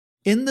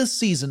In this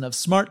season of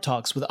Smart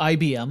Talks with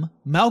IBM,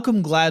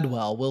 Malcolm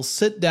Gladwell will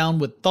sit down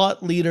with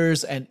thought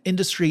leaders and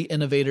industry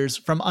innovators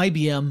from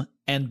IBM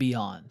and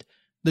beyond.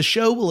 The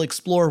show will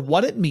explore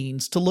what it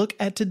means to look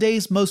at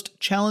today's most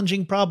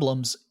challenging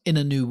problems in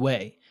a new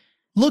way.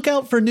 Look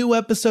out for new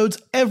episodes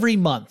every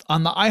month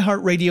on the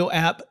iHeartRadio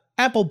app,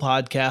 Apple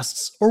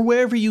Podcasts, or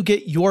wherever you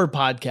get your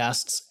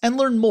podcasts, and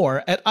learn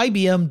more at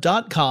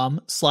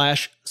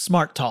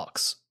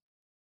ibm.com/smarttalks.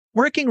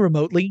 Working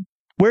remotely,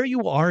 where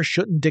you are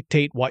shouldn't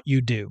dictate what you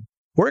do.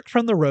 Work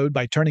from the road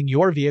by turning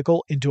your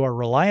vehicle into a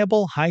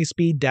reliable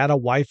high-speed data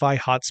Wi-Fi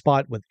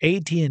hotspot with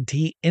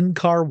AT&T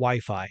in-car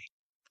Wi-Fi.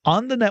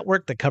 On the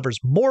network that covers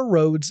more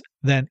roads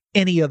than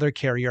any other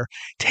carrier,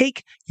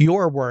 take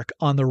your work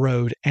on the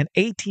road and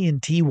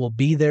AT&T will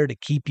be there to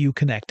keep you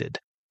connected.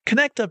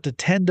 Connect up to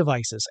 10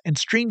 devices and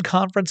stream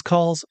conference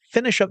calls,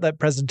 finish up that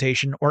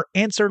presentation, or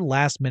answer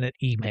last-minute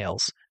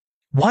emails.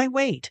 Why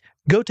wait?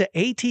 Go to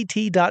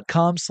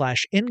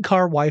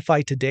att.com/in-car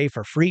Wi-Fi today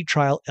for free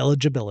trial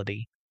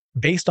eligibility.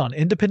 Based on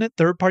independent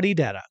third-party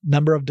data,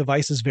 number of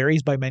devices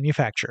varies by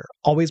manufacturer.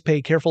 Always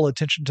pay careful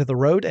attention to the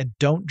road and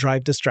don't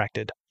drive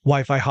distracted.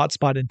 Wi-Fi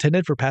hotspot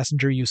intended for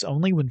passenger use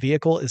only when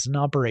vehicle is in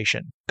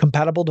operation.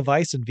 Compatible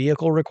device and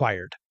vehicle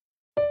required.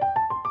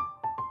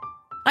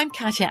 I'm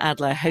Katya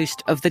Adler,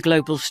 host of The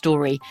Global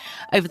Story.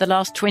 Over the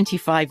last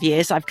 25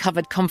 years, I've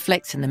covered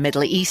conflicts in the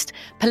Middle East,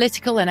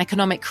 political and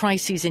economic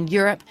crises in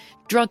Europe,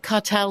 drug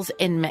cartels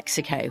in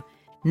Mexico.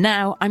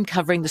 Now I'm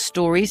covering the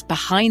stories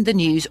behind the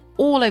news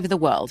all over the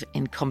world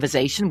in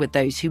conversation with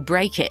those who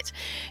break it.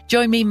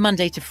 Join me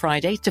Monday to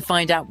Friday to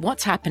find out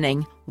what's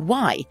happening,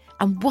 why,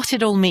 and what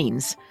it all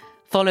means.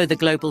 Follow The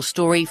Global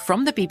Story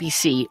from the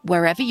BBC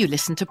wherever you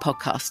listen to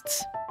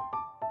podcasts.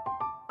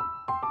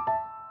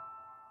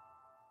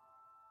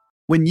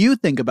 When you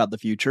think about the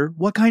future,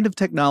 what kind of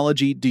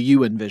technology do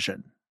you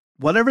envision?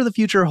 Whatever the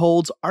future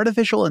holds,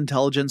 artificial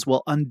intelligence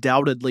will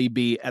undoubtedly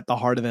be at the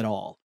heart of it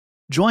all.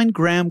 Join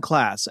Graham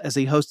Class as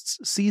he hosts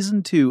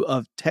Season 2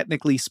 of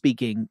Technically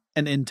Speaking,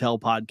 an Intel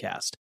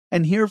podcast,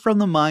 and hear from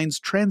the minds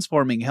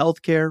transforming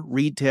healthcare,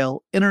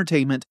 retail,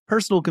 entertainment,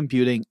 personal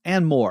computing,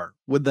 and more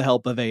with the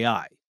help of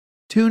AI.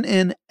 Tune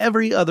in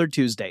every other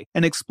Tuesday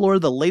and explore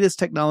the latest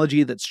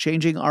technology that's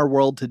changing our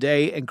world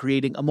today and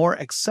creating a more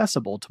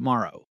accessible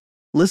tomorrow.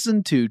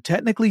 Listen to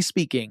Technically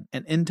Speaking,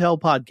 an Intel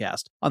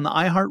podcast on the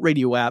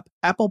iHeartRadio app,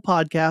 Apple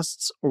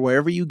Podcasts, or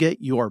wherever you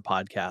get your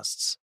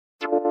podcasts.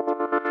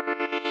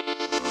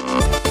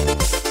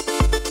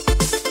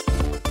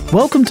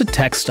 Welcome to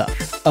Tech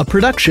Stuff, a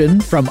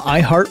production from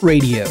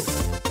iHeartRadio.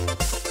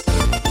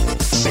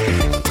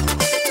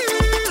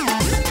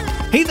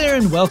 Hey there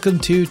and welcome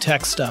to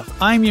Tech Stuff.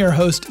 I'm your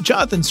host,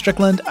 Jonathan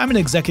Strickland. I'm an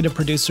executive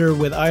producer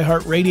with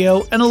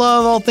iHeartRadio and I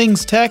love all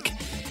things tech.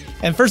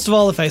 And first of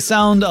all, if I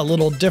sound a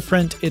little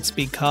different, it's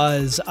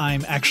because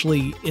I'm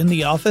actually in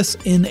the office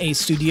in a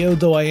studio,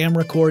 though I am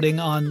recording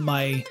on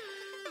my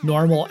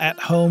normal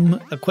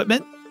at-home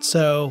equipment.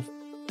 So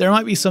there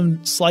might be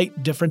some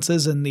slight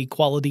differences in the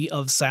quality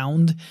of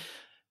sound.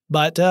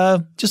 But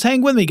just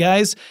hang with me,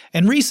 guys.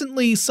 And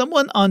recently,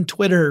 someone on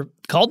Twitter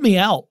called me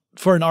out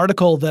for an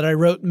article that I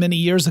wrote many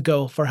years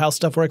ago for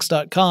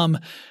HowStuffWorks.com.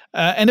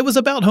 And it was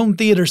about home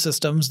theater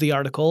systems, the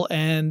article.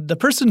 And the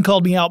person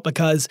called me out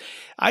because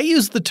I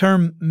used the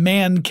term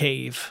man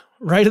cave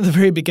right at the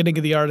very beginning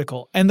of the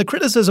article. And the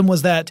criticism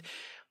was that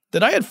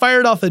I had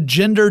fired off a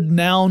gendered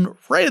noun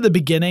right at the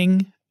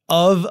beginning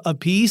of a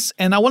piece.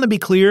 And I want to be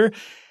clear,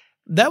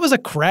 that was a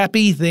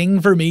crappy thing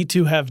for me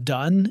to have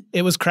done.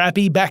 It was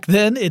crappy back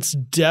then. It's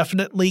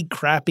definitely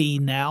crappy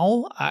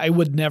now. I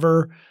would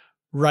never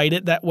write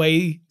it that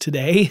way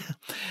today.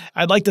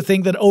 I'd like to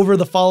think that over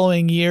the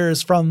following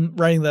years from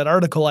writing that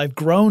article, I've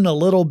grown a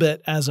little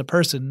bit as a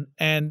person,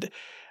 and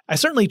I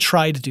certainly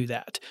try to do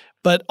that.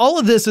 But all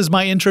of this is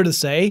my intro to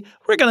say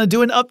we're going to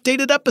do an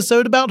updated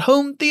episode about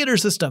home theater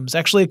systems.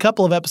 Actually, a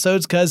couple of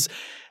episodes because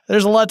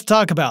there's a lot to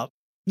talk about.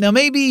 Now,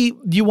 maybe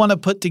you want to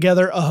put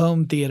together a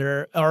home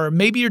theater, or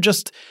maybe you're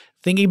just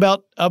thinking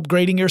about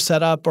upgrading your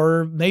setup,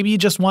 or maybe you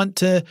just want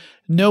to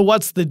know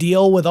what's the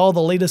deal with all the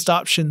latest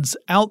options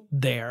out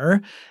there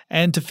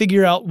and to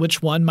figure out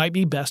which one might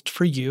be best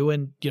for you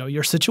and,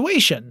 your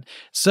situation.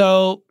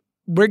 So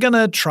we're going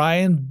to try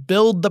and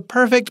build the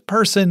perfect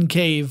person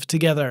cave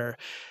together.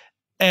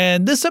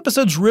 And this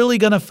episode's really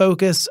going to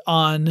focus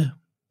on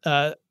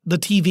the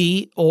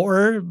TV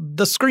or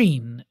the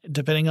screen,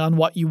 depending on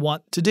what you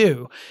want to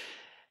do.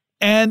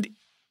 And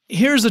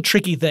here's a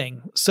tricky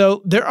thing.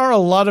 So there are a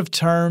lot of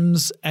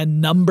terms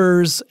and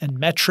numbers and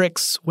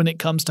metrics when it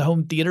comes to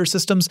home theater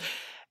systems,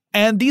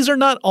 and these are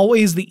not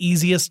always the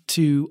easiest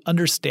to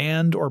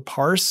understand or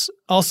parse.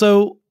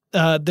 Also,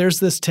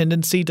 there's this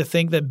tendency to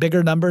think that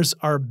bigger numbers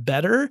are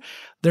better.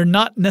 They're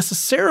not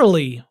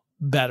necessarily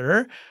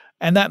better,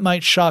 and that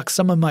might shock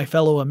some of my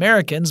fellow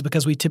Americans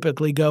because we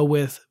typically go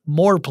with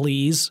more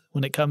please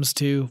when it comes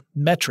to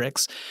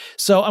metrics.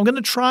 So I'm going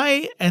to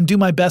try and do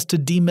my best to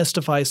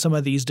demystify some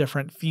of these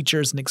different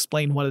features and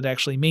explain what it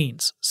actually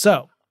means.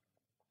 So,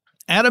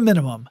 at a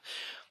minimum,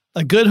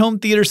 a good home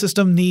theater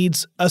system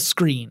needs a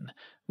screen.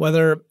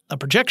 whether a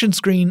projection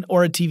screen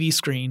or a TV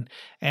screen,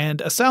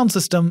 and a sound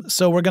system.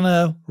 So we're going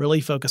to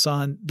really focus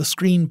on the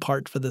screen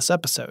part for this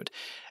episode.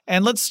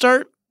 And let's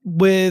start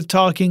with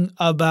talking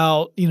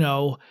about,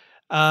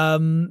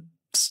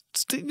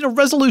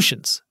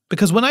 resolutions.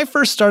 Because when I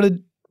first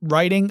started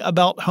writing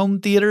about home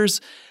theaters,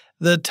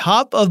 the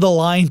top of the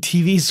line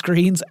TV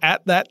screens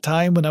at that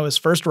time when I was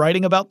first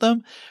writing about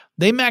them,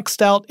 they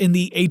maxed out in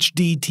the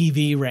HD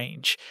TV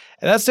range.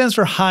 And that stands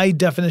for high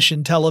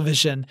definition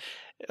television,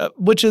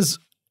 which is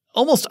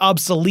almost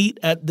obsolete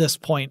at this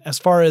point as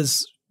far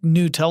as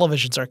new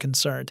televisions are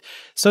concerned.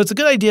 So it's a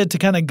good idea to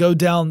kind of go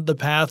down the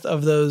path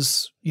of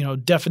those,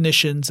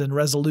 definitions and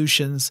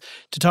resolutions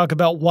to talk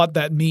about what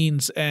that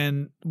means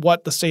and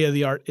what the state of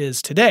the art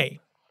is today.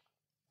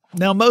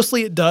 Now,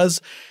 mostly it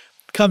does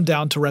come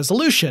down to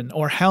resolution,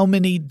 or how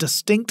many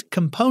distinct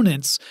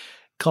components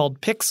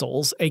called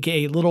pixels,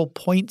 aka little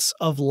points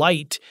of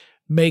light,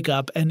 make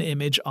up an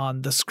image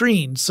on the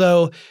screen.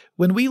 So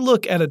when we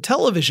look at a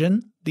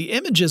television, the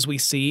images we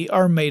see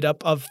are made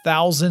up of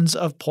thousands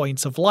of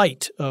points of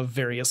light of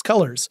various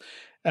colors.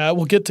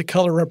 We'll get to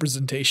color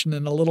representation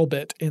in a little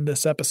bit in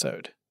this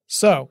episode.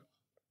 So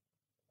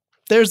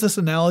there's this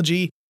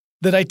analogy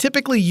that I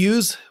typically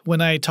use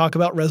when I talk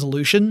about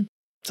resolution.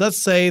 So let's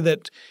say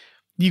that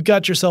you've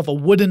got yourself a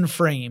wooden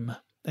frame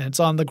and it's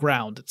on the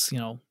ground.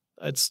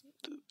 Its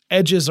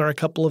edges are a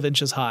couple of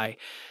inches high.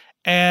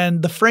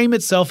 And the frame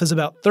itself is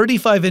about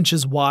 35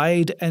 inches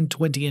wide and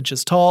 20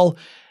 inches tall.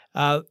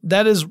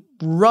 That is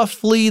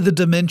roughly the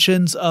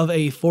dimensions of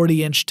a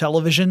 40-inch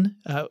television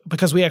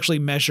because we actually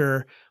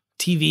measure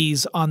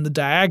TVs on the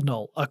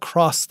diagonal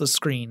across the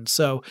screen.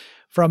 So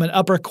from an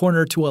upper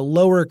corner to a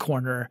lower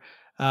corner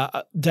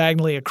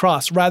diagonally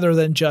across rather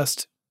than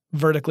just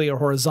vertically or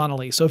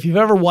horizontally. So if you've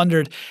ever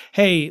wondered,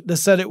 hey,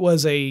 this said it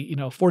was a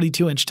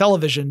 42-inch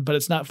television, but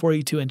it's not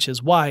 42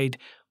 inches wide,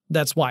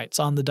 that's why it's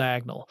on the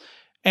diagonal.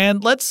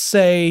 And let's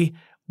say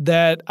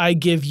that I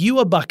give you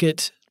a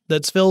bucket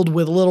that's filled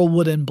with little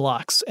wooden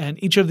blocks,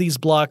 and each of these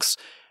blocks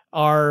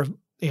are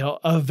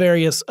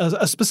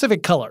a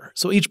specific color.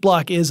 So each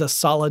block is a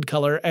solid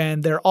color,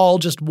 and they're all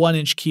just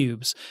 1-inch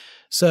cubes.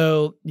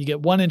 So you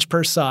get 1 inch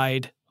per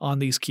side on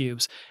these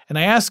cubes. And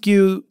I ask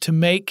you to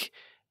make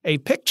a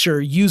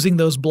picture using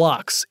those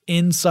blocks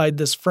inside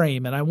this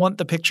frame, and I want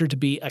the picture to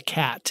be a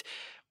cat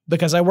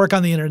because I work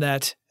on the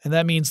internet, and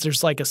that means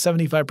there's like a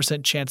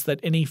 75% chance that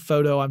any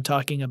photo I'm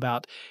talking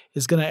about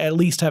is going to at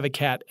least have a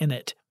cat in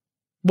it.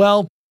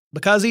 Well,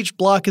 because each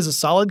block is a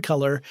solid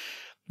color,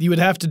 you would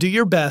have to do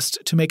your best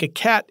to make a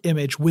cat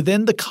image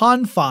within the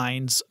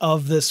confines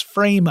of this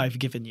frame I've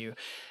given you.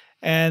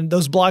 And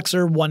those blocks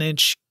are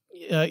 1-inch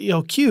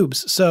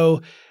cubes.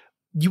 So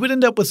you would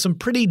end up with some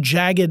pretty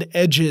jagged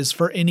edges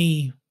for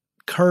any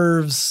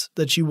curves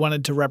that you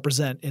wanted to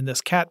represent in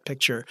this cat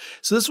picture.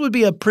 So this would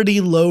be a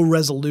pretty low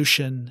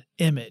resolution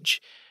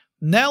image.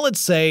 Now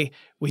let's say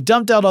we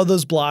dumped out all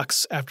those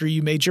blocks after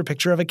you made your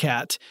picture of a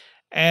cat,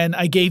 and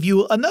I gave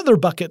you another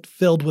bucket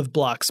filled with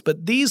blocks,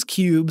 but these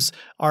cubes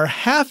are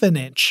 1/2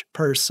 inch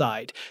per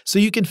side. So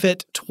you can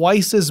fit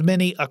twice as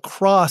many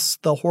across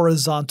the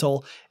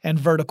horizontal and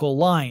vertical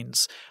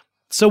lines.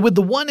 So with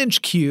the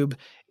 1-inch cube,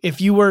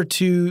 if you were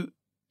to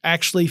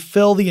actually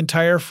fill the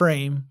entire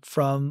frame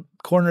from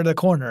corner to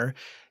corner,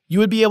 you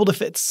would be able to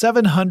fit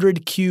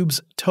 700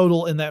 cubes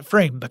total in that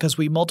frame because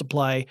we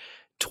multiply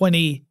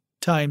 20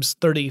 times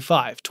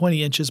 35,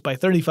 20 inches by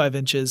 35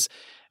 inches,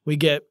 we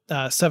get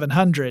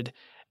 700.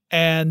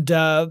 And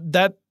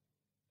that,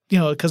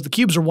 because the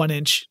cubes are 1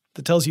 inch,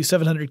 that tells you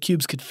 700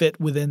 cubes could fit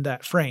within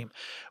that frame.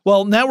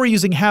 Well, now we're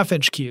using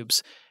 1/2-inch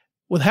cubes.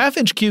 With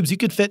 1/2-inch cubes, you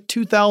could fit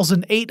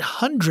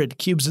 2,800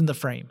 cubes in the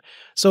frame.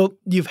 So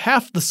you've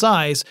halved the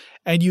size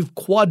and you've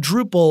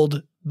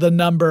quadrupled the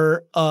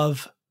number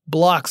of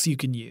blocks you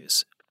can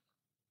use.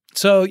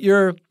 So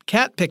your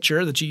cat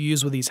picture that you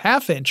use with these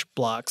 1/2-inch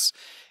blocks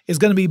is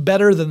going to be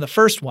better than the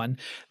first one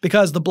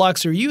because the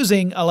blocks you're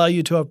using allow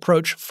you to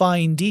approach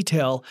fine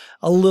detail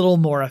a little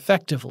more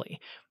effectively.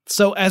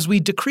 So as we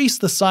decrease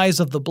the size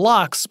of the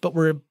blocks, but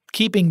we're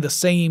keeping the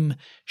same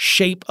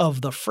shape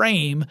of the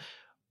frame,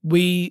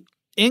 we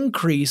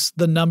increase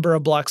the number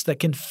of blocks that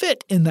can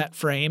fit in that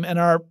frame, and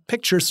our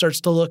picture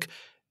starts to look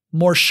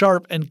more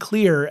sharp and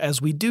clear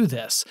as we do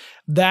this.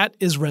 That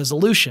is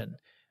resolution,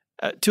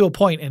 to a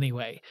point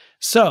anyway.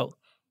 So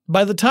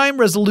by the time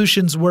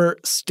resolutions were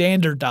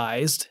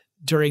standardized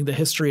during the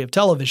history of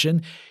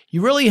television,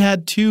 you really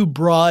had two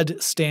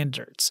broad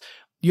standards.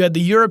 You had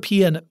the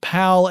European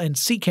PAL and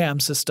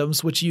SECAM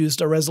systems, which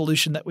used a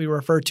resolution that we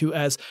refer to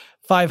as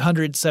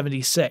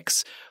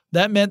 576.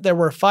 That meant there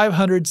were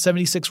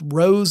 576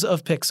 rows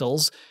of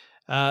pixels.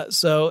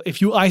 So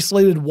if you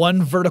isolated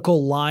one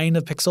vertical line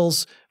of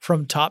pixels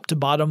from top to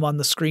bottom on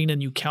the screen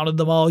and you counted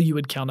them all, you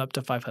would count up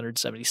to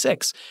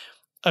 576.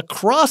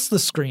 Across the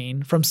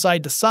screen, from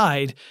side to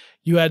side,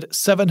 you had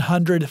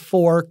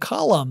 704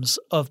 columns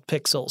of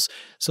pixels.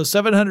 So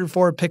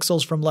 704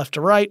 pixels from left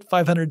to right,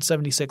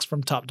 576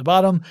 from top to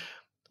bottom.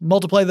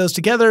 Multiply those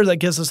together, that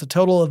gives us a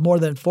total of more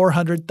than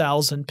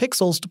 400,000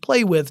 pixels to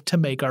play with to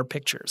make our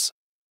pictures.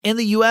 In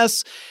the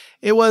US,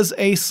 it was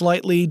a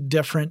slightly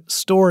different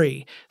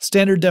story.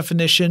 Standard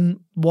definition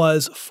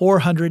was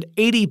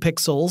 480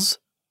 pixels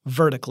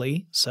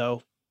vertically,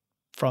 so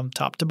from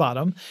top to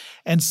bottom,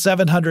 and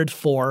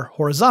 704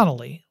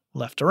 horizontally,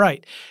 left to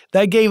right.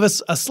 That gave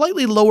us a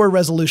slightly lower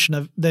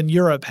resolution than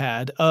Europe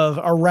had, of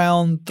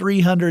around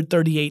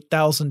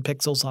 338,000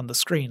 pixels on the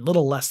screen, a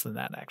little less than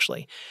that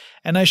actually.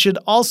 And I should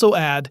also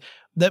add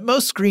that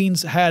most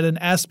screens had an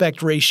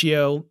aspect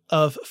ratio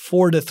of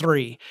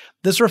 4:3.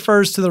 This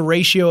refers to the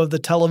ratio of the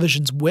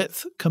television's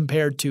width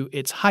compared to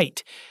its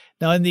height.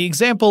 Now, in the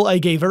example I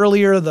gave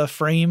earlier, the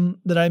frame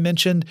that I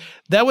mentioned,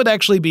 that would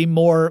actually be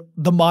more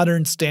the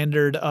modern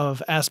standard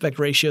of aspect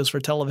ratios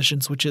for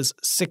televisions, which is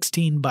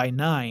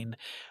 16:9.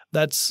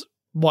 That's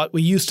what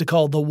we used to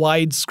call the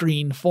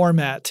widescreen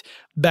format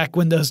back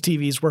when those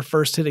TVs were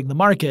first hitting the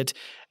market.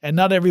 And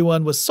not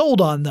everyone was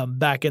sold on them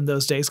back in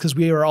those days because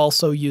we were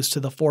also used to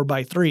the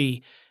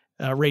 4:3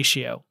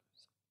 ratio.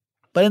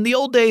 But in the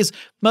old days,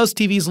 most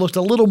TVs looked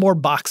a little more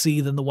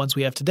boxy than the ones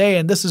we have today,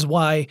 and this is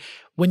why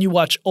when you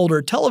watch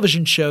older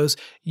television shows,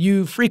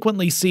 you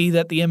frequently see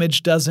that the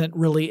image doesn't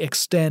really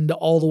extend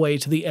all the way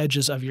to the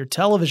edges of your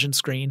television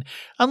screen,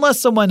 unless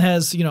someone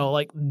has,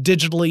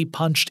 digitally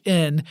punched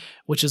in,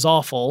 which is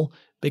awful,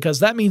 because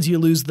that means you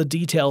lose the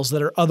details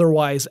that are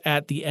otherwise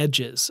at the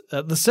edges.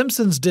 The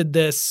Simpsons did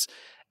this,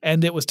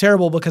 and it was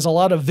terrible because a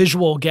lot of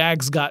visual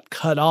gags got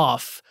cut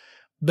off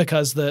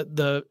because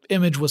the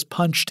image was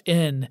punched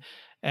in.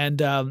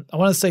 And I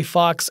want to say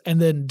Fox and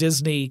then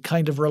Disney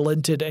kind of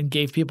relented and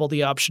gave people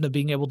the option of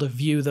being able to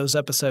view those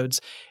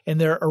episodes in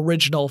their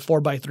original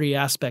 4:3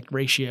 aspect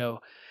ratio.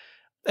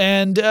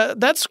 And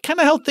that's kind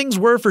of how things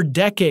were for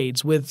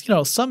decades with,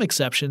 some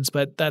exceptions,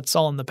 but that's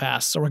all in the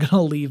past. So we're going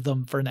to leave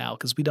them for now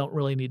because we don't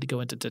really need to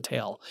go into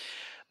detail.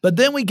 But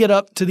then we get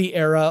up to the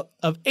era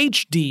of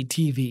HD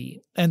TV,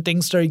 and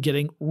things started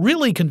getting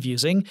really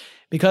confusing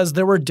because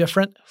there were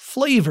different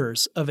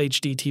flavors of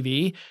HD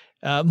TV,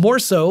 more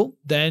so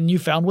than you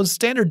found with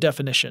standard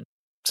definition.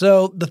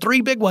 So the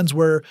three big ones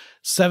were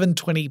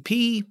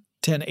 720p,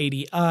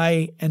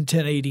 1080i, and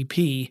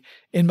 1080p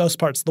in most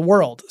parts of the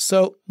world.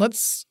 So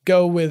let's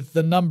go with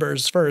the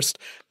numbers first,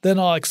 then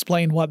I'll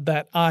explain what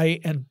that I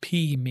and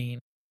P mean.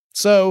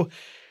 So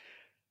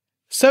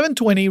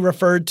 720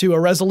 referred to a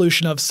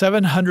resolution of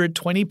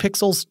 720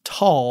 pixels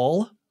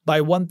tall by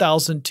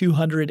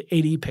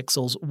 1,280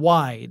 pixels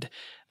wide.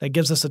 That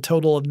gives us a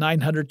total of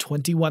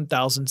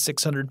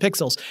 921,600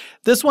 pixels.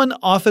 This one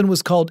often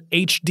was called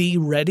HD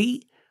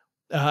ready,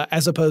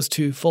 as opposed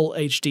to full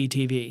HD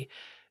TV.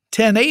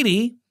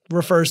 1080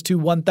 refers to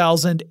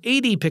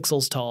 1,080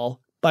 pixels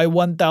tall by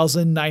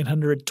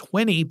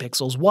 1,920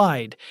 pixels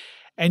wide.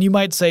 And you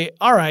might say,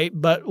 all right,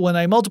 but when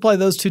I multiply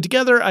those two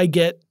together, I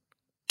get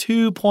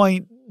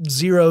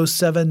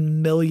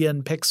 2.07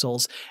 million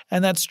pixels.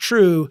 And that's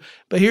true,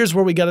 but here's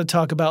where we got to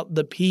talk about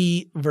the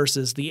P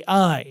versus the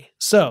I.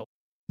 So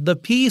the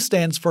P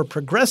stands for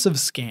progressive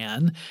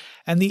scan,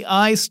 and the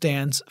I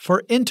stands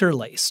for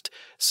interlaced.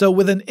 So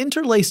with an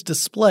interlaced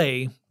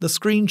display, the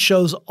screen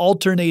shows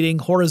alternating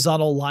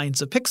horizontal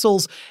lines of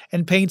pixels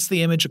and paints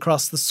the image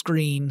across the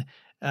screen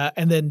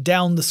and then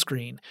down the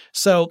screen.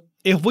 So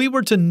if we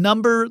were to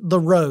number the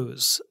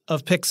rows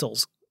of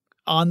pixels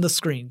on the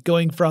screen,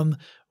 going from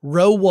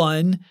row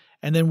 1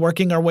 and then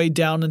working our way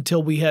down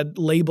until we had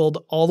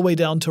labeled all the way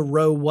down to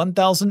row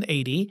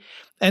 1080.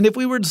 And if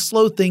we were to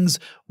slow things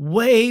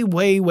way,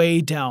 way,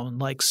 way down,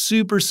 like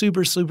super,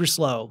 super, super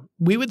slow,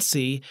 we would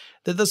see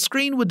that the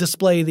screen would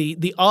display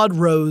the odd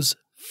rows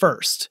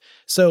first.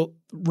 So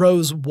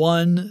rows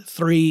 1,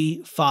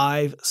 3,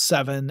 5,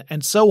 7,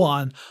 and so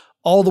on,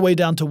 all the way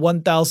down to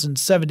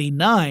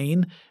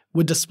 1079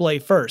 would display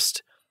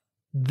first.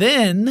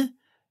 Then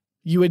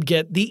you would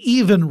get the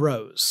even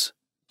rows,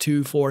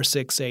 2, 4,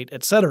 6, 8,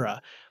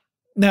 etc.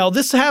 Now,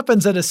 this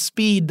happens at a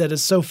speed that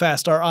is so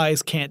fast our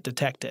eyes can't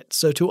detect it.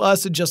 So to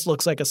us, it just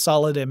looks like a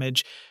solid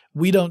image.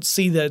 We don't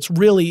see that it's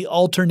really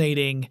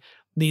alternating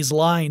these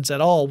lines at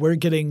all. We're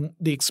getting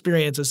the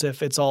experience as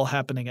if it's all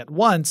happening at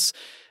once.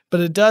 But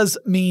it does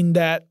mean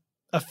that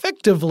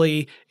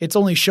effectively, it's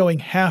only showing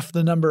half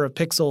the number of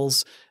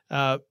pixels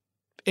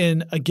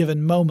in a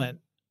given moment.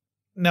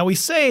 Now, we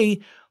say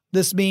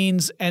this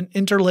means an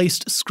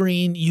interlaced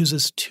screen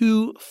uses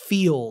two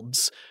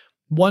fields.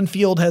 One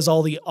field has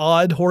all the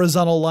odd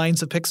horizontal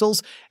lines of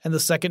pixels, and the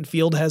second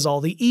field has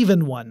all the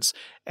even ones.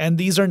 And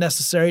these are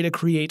necessary to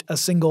create a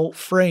single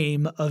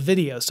frame of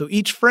video. So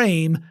each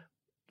frame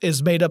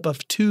is made up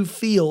of two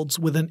fields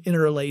with an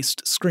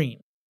interlaced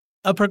screen.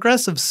 A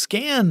progressive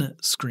scan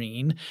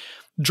screen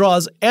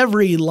draws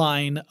every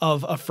line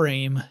of a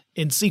frame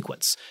in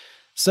sequence.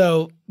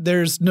 So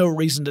there's no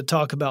reason to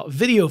talk about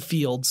video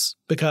fields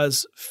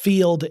because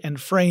field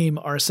and frame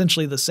are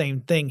essentially the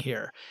same thing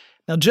here.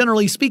 Now,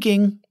 generally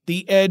speaking,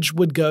 the edge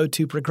would go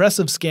to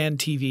progressive scan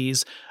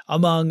TVs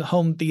among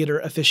home theater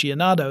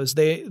aficionados.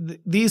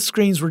 These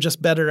screens were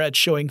just better at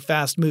showing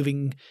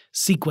fast-moving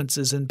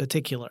sequences in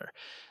particular.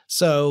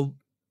 So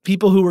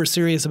people who were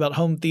serious about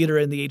home theater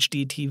in the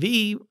HD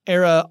TV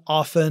era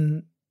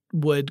often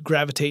would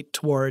gravitate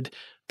toward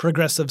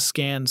progressive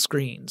scan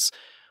screens.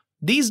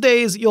 These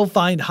days, you'll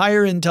find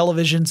higher-end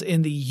televisions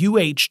in the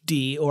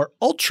UHD or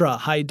ultra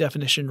high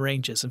definition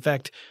ranges. In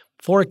fact,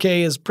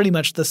 4K is pretty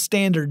much the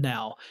standard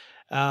now.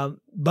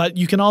 But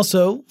you can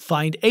also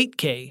find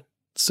 8K.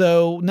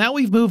 So now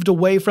we've moved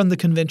away from the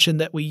convention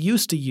that we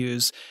used to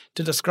use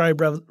to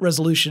describe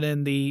resolution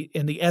in the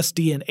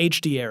SD and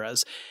HD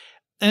eras.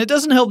 And it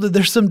doesn't help that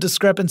there's some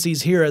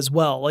discrepancies here as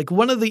well. Like,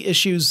 one of the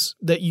issues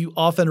that you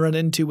often run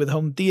into with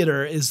home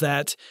theater is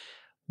that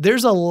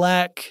there's a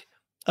lack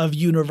of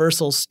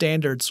universal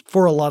standards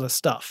for a lot of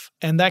stuff,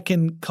 and that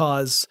can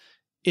cause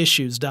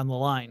issues down the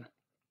line.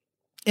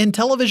 In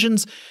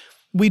televisions,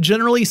 we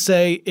generally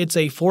say it's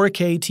a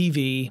 4K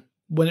TV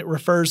when it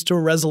refers to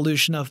a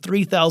resolution of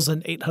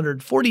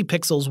 3,840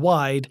 pixels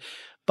wide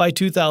by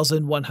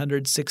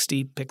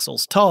 2,160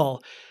 pixels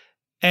tall.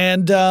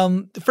 And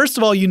first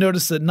of all, you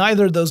notice that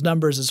neither of those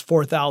numbers is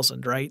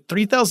 4,000, right?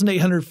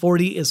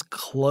 3,840 is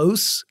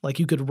close, like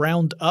you could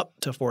round up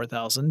to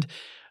 4,000,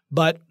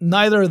 but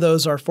neither of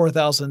those are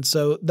 4,000,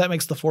 so that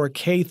makes the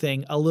 4K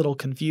thing a little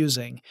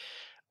confusing.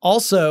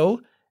 Also,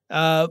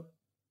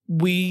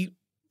 we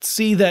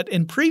see that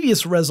in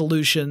previous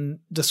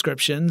resolution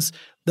descriptions,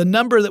 the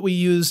number that we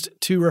used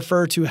to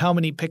refer to how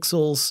many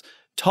pixels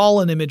tall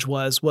an image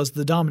was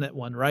the dominant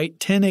one, right?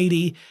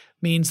 1080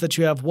 means that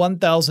you have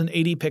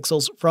 1,080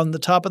 pixels from the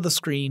top of the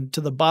screen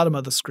to the bottom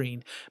of the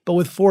screen. But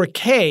with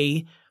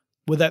 4K,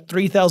 with that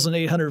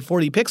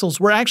 3,840 pixels,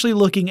 we're actually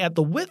looking at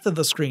the width of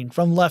the screen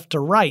from left to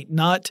right,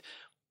 not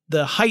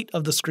the height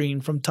of the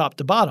screen from top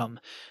to bottom.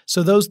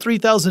 So those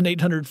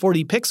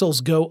 3,840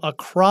 pixels go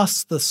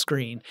across the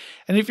screen.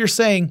 And if you're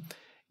saying,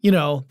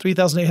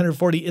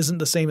 3,840 isn't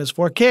the same as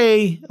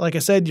 4K, like I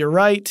said, you're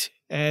right.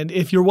 And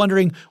if you're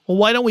wondering, well,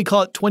 why don't we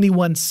call it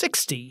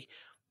 2160?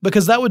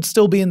 Because that would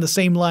still be in the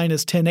same line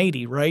as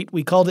 1080, right?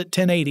 We called it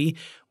 1080.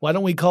 Why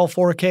don't we call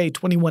 4K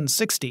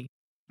 2160?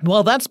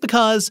 Well, that's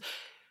because,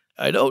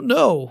 I don't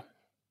know.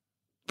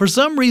 For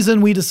some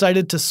reason, we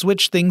decided to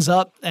switch things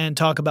up and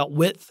talk about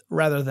width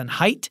rather than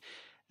height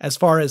as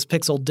far as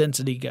pixel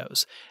density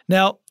goes.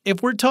 Now,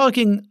 if we're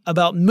talking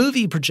about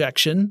movie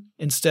projection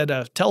instead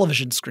of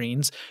television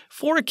screens,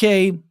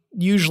 4K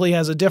usually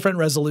has a different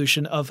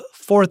resolution of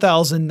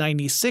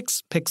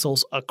 4,096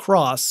 pixels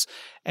across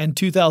and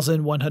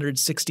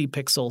 2,160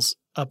 pixels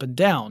up and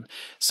down.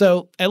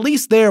 So at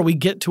least there we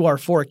get to our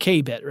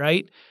 4K bit,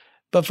 right?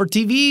 But for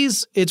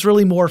TVs, it's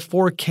really more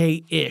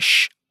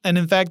 4K-ish. And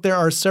in fact, there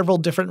are several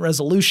different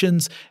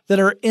resolutions that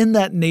are in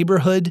that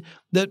neighborhood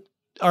that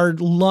are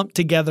lumped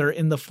together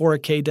in the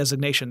 4K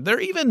designation. There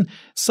are even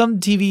some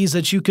TVs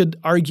that you could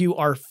argue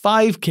are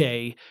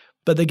 5K,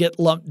 but they get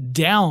lumped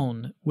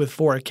down with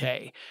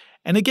 4K.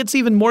 And it gets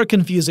even more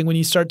confusing when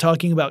you start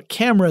talking about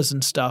cameras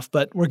and stuff,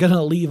 but we're going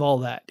to leave all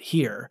that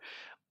here.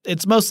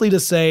 It's mostly to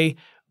say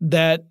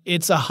that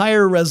it's a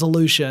higher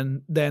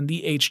resolution than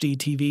the HD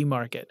TV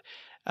market.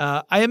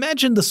 I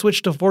imagine the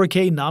switch to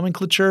 4K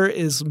nomenclature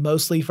is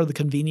mostly for the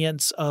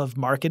convenience of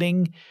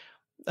marketing,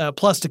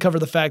 plus to cover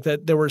the fact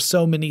that there were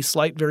so many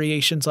slight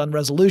variations on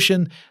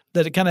resolution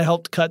that it kind of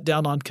helped cut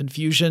down on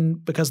confusion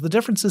because the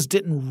differences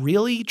didn't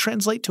really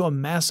translate to a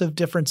massive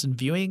difference in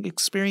viewing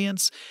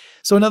experience.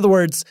 So in other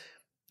words,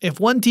 if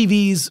one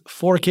TV's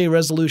 4K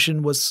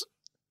resolution was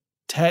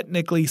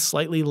technically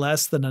slightly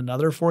less than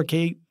another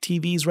 4K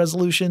TV's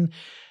resolution,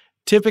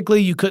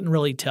 typically you couldn't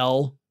really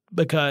tell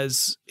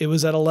because it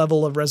was at a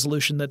level of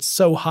resolution that's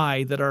so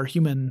high that our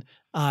human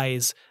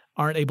eyes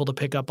aren't able to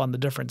pick up on the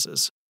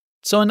differences.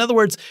 So in other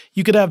words,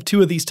 you could have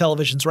two of these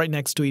televisions right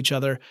next to each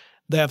other.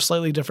 They have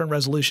slightly different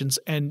resolutions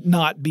and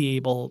not be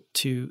able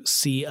to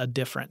see a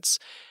difference.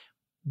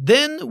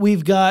 Then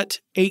we've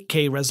got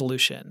 8K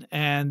resolution,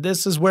 and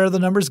this is where the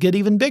numbers get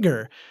even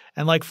bigger.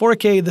 And like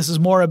 4K, this is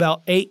more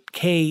about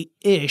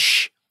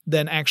 8K-ish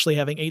than actually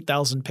having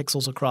 8,000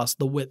 pixels across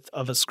the width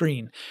of a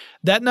screen.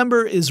 That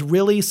number is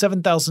really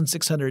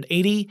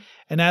 7,680,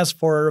 and as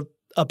for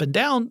up and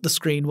down the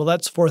screen, well,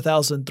 that's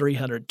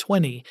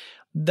 4,320.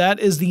 That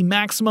is the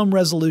maximum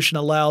resolution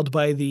allowed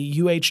by the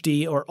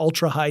UHD or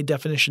ultra-high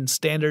definition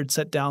standard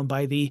set down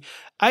by the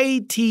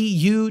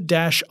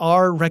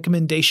ITU-R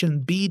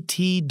recommendation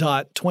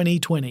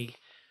BT.2020.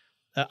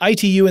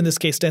 ITU in this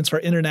case stands for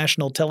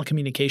International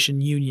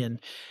Telecommunication Union.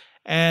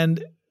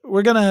 And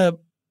we're going to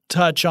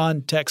touch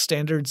on tech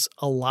standards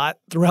a lot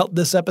throughout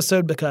this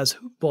episode because,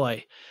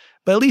 boy,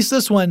 but at least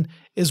this one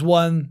is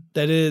one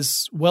that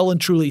is well and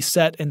truly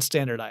set and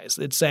standardized.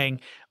 It's saying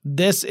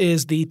this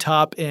is the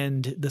top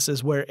end. This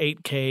is where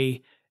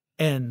 8K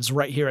ends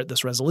right here at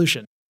this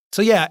resolution.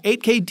 So yeah,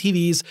 8K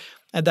TVs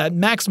at that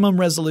maximum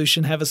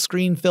resolution have a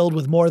screen filled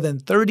with more than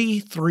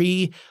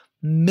 33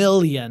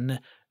 million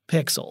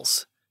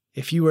pixels.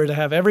 If you were to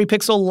have every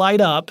pixel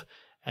light up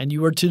and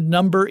you were to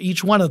number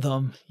each one of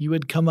them, you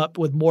would come up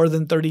with more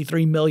than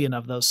 33 million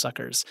of those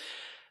suckers.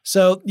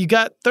 So you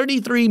got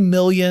 33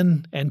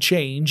 million and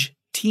change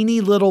teeny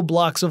little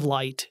blocks of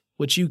light,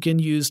 which you can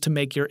use to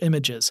make your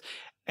images.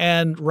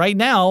 And right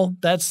now,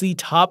 that's the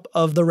top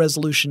of the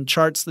resolution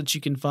charts that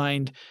you can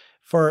find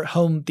for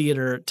home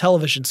theater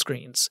television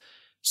screens.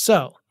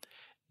 So,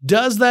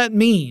 does that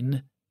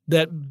mean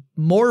that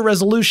more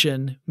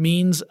resolution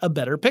means a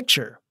better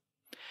picture?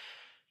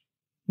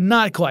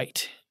 Not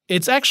quite.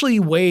 It's actually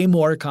way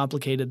more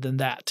complicated than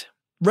that.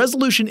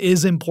 Resolution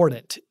is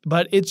important,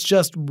 but it's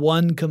just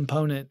one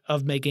component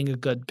of making a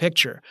good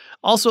picture.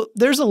 Also,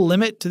 there's a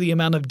limit to the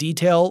amount of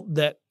detail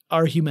that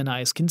our human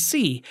eyes can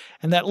see,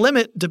 and that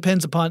limit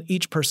depends upon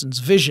each person's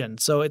vision.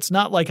 So it's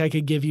not like I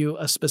could give you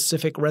a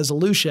specific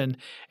resolution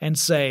and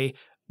say,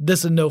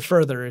 this and no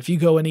further. If you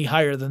go any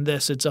higher than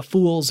this, it's a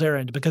fool's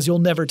errand because you'll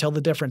never tell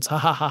the difference. Ha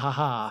ha ha ha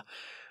ha.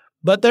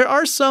 But there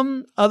are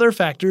some other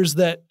factors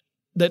that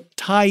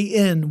tie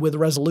in with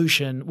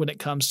resolution when it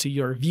comes to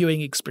your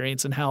viewing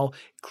experience and how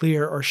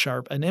clear or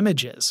sharp an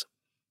image is.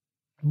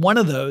 One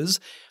of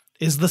those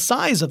is the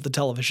size of the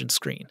television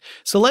screen.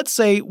 So let's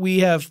say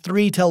we have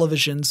 3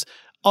 televisions.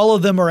 All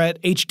of them are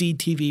at HD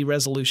TV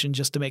resolution,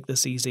 just to make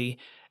this easy.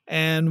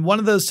 And one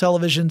of those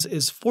televisions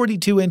is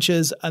 42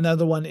 inches,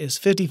 another one is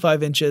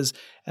 55 inches,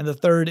 and the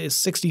third is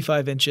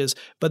 65 inches,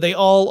 but they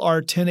all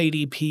are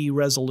 1080p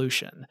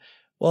resolution.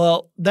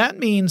 Well, that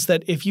means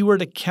that if you were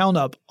to count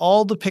up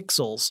all the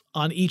pixels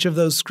on each of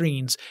those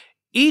screens,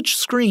 each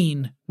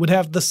screen would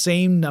have the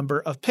same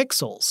number of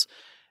pixels.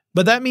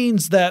 But that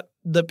means that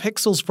the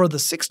pixels for the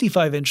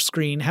 65-inch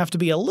screen have to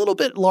be a little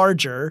bit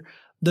larger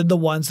than the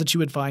ones that you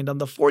would find on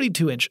the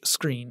 42-inch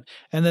screen.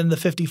 And then the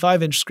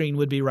 55-inch screen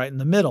would be right in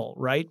the middle,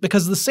 right?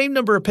 Because the same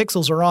number of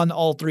pixels are on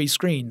all 3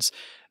 screens,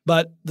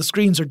 but the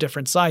screens are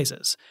different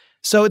sizes.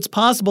 So it's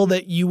possible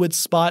that you would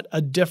spot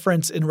a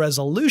difference in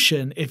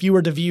resolution if you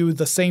were to view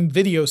the same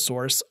video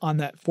source on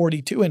that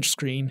 42-inch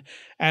screen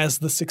as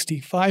the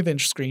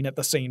 65-inch screen at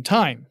the same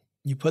time.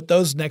 You put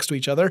those next to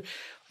each other,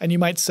 and you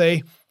might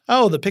say,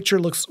 oh, the picture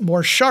looks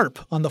more sharp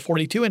on the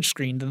 42-inch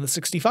screen than the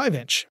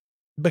 65-inch,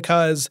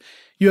 because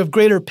you have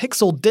greater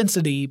pixel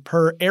density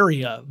per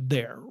area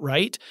there,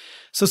 right?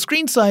 So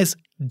screen size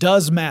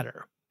does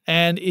matter.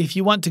 And if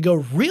you want to go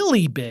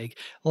really big,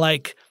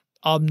 like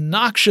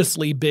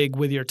obnoxiously big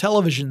with your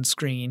television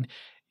screen,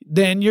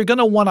 then you're going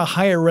to want a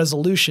higher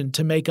resolution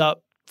to make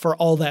up for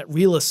all that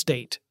real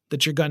estate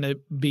that you're going to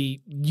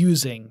be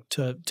using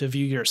to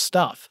view your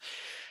stuff.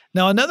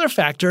 Now, another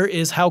factor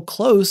is how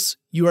close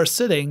you are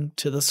sitting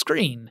to the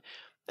screen.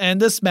 And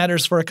this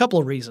matters for a couple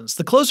of reasons.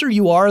 The closer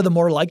you are, the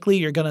more likely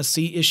you're going to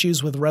see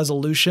issues with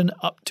resolution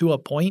up to a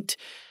point.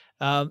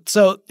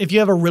 So if you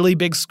have a really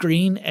big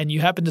screen and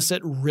you happen to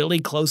sit really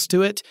close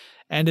to it,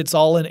 and it's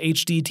all in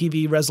HD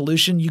TV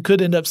resolution, you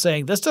could end up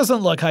saying, this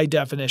doesn't look high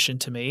definition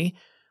to me.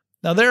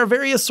 Now, there are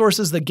various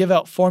sources that give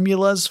out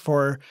formulas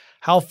for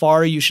how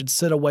far you should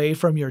sit away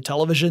from your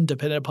television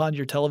depending upon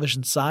your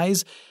television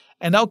size,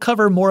 and I'll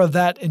cover more of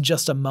that in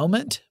just a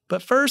moment.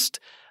 But first,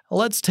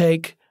 let's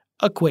take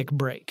a quick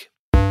break.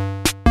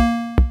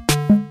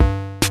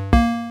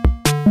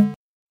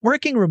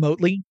 Working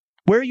remotely,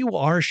 where you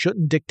are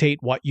shouldn't dictate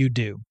what you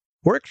do.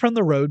 Work from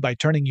the road by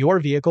turning your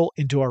vehicle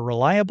into a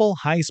reliable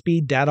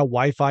high-speed data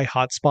Wi-Fi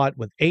hotspot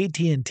with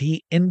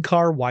AT&T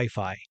in-car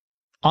Wi-Fi.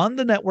 On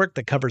the network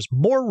that covers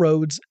more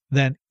roads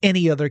than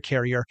any other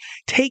carrier,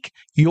 take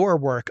your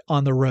work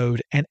on the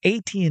road and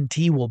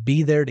AT&T will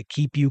be there to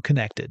keep you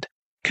connected.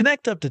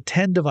 Connect up to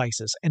 10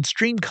 devices and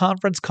stream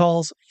conference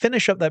calls,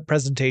 finish up that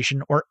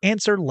presentation, or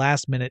answer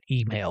last-minute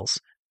emails.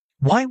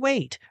 Why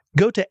wait?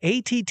 Go to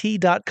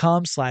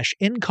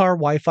att.com/in-car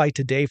Wi-Fi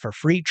today for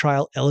free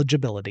trial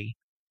eligibility.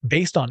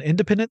 Based on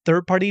independent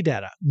third-party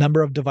data,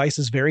 number of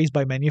devices varies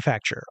by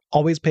manufacturer.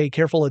 Always pay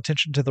careful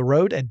attention to the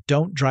road and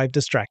don't drive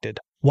distracted.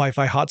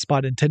 Wi-Fi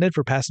hotspot intended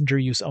for passenger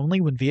use only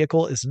when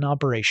vehicle is in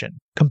operation.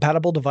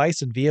 Compatible device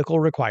and vehicle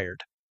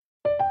required.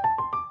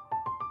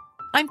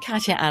 I'm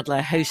Katya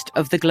Adler, host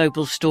of The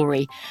Global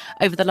Story.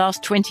 Over the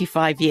last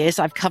 25 years,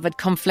 I've covered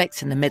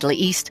conflicts in the Middle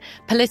East,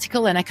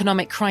 political and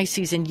economic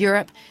crises in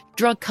Europe,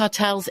 drug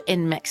cartels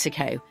in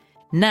Mexico.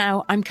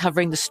 Now I'm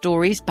covering the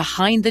stories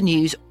behind the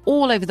news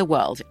all over the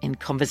world in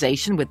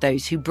conversation with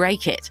those who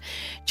break it.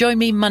 Join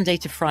me Monday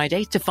to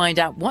Friday to find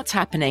out what's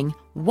happening,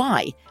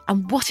 why,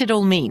 and what it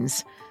all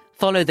means.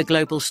 Follow The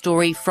Global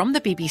Story from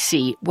the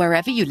BBC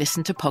wherever you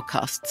listen to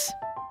podcasts.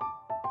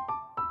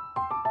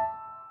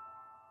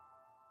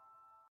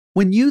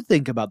 When you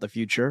think about the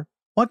future,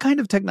 what kind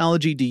of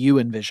technology do you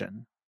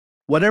envision?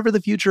 Whatever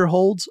the future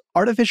holds,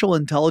 artificial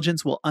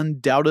intelligence will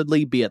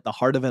undoubtedly be at the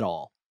heart of it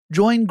all.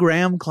 Join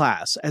Graham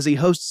Class as he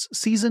hosts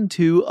Season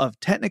 2 of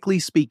Technically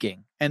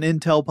Speaking, an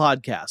Intel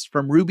podcast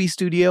from Ruby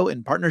Studio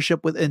in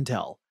partnership with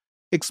Intel.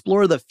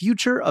 Explore the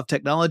future of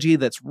technology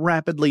that's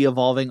rapidly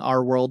evolving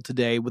our world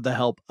today with the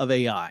help of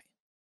AI.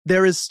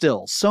 There is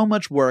still so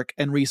much work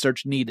and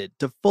research needed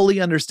to fully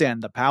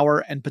understand the power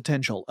and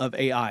potential of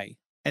AI,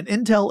 and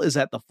Intel is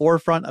at the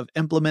forefront of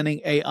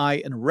implementing AI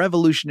in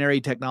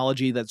revolutionary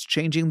technology that's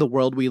changing the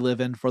world we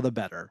live in for the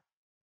better.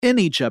 In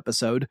each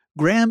episode,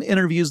 Graham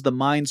interviews the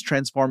minds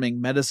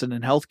transforming medicine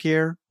and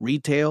healthcare,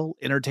 retail,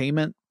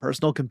 entertainment,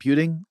 personal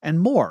computing, and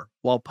more,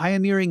 while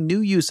pioneering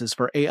new uses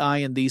for AI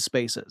in these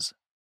spaces.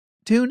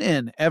 Tune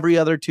in every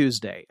other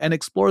Tuesday and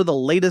explore the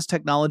latest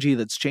technology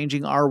that's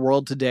changing our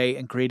world today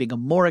and creating a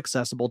more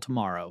accessible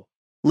tomorrow.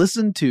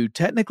 Listen to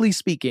Technically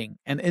Speaking,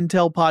 an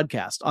Intel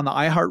podcast on the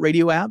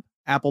iHeartRadio app,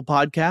 Apple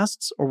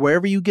Podcasts, or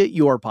wherever you get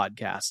your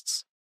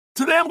podcasts.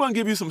 Today I'm going to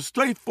give you some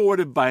straightforward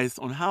advice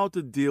on how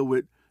to deal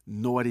with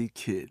naughty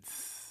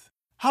kids.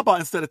 How about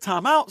instead of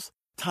timeouts,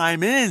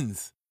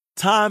 time-ins?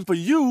 Time for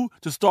you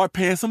to start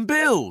paying some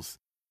bills.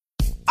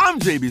 I'm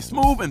JB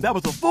Smoove, and that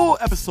was a full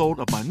episode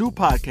of my new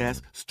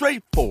podcast,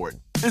 Straightforward,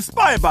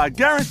 inspired by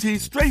guaranteed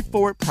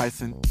straightforward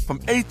pricing from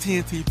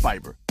AT&T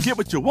Fiber. Get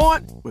what you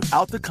want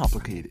without the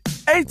complicated.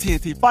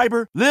 AT&T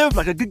Fiber, live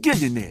like a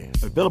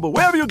gigillionaire. Available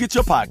wherever you get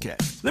your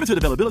podcasts. Limited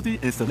availability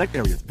in select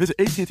areas. Visit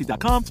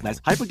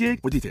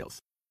AT&T.com/hypergig for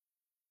details.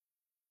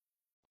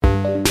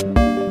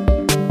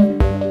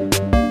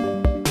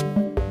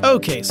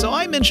 Okay, so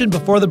I mentioned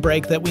before the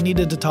break that we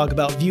needed to talk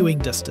about viewing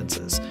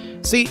distances.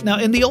 See, now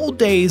in the old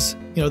days,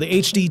 the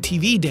HD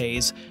TV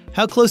days,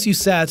 how close you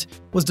sat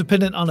was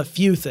dependent on a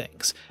few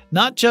things.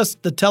 Not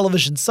just the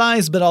television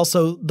size, but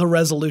also the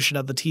resolution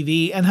of the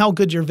TV and how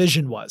good your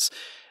vision was.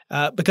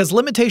 Because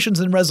limitations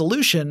in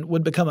resolution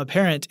would become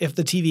apparent if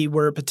the TV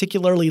were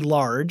particularly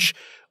large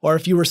or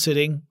if you were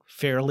sitting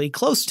fairly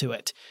close to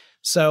it.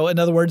 So in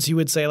other words, you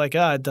would say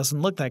it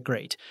doesn't look that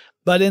great.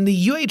 But in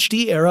the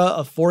UHD era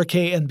of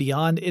 4K and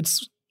beyond,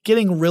 it's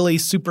getting really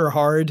super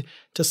hard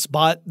to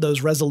spot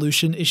those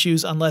resolution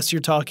issues unless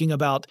you're talking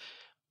about,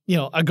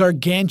 a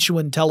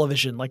gargantuan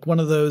television, like one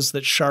of those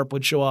that Sharp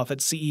would show off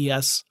at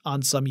CES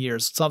on some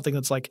years, something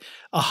that's like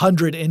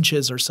 100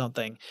 inches or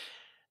something.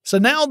 So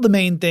now the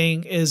main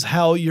thing is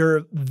how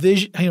your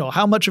vision,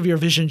 how much of your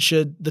vision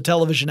should the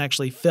television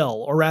actually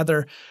fill, or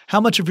rather,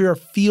 how much of your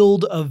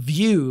field of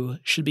view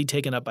should be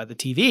taken up by the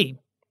TV.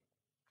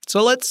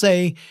 So let's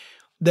say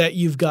that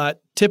you've got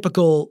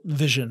typical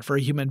vision for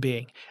a human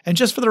being. And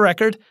just for the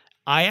record,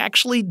 I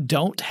actually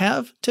don't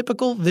have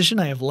typical vision.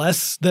 I have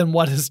less than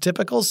what is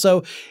typical.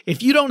 So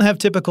if you don't have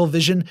typical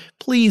vision,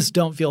 please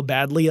don't feel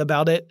badly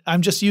about it.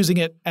 I'm just using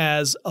it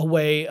as a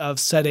way of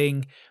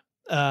setting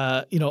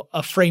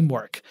a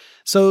framework.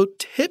 So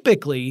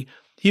typically,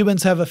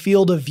 humans have a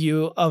field of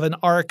view of an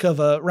arc of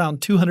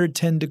around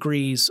 210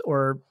 degrees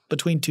or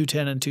between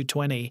 210 and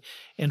 220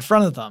 in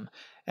front of them.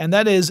 And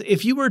that is,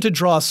 if you were to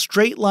draw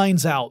straight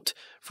lines out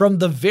from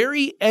the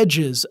very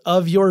edges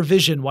of your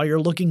vision while you're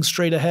looking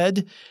straight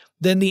ahead,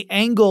 then the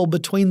angle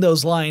between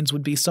those lines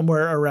would be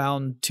somewhere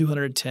around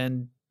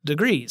 210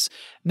 degrees.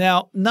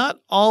 Now, not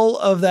all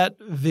of that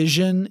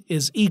vision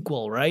is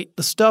equal, right?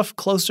 The stuff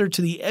closer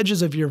to the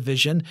edges of your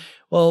vision,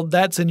 well,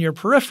 that's in your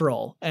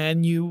peripheral,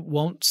 and you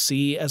won't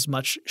see as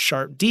much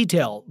sharp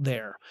detail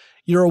there.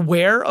 You're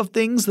aware of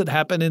things that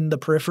happen in the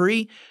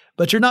periphery,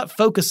 but you're not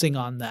focusing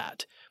on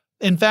that.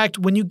 In fact,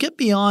 when you get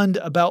beyond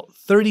about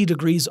 30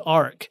 degrees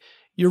arc,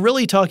 you're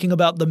really talking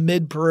about the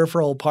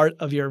mid-peripheral part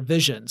of your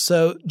vision.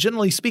 So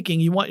generally speaking,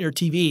 you want your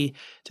TV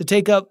to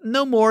take up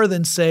no more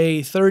than,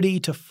 say,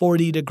 30 to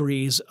 40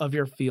 degrees of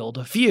your field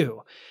of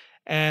view.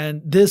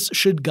 And this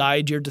should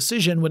guide your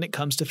decision when it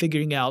comes to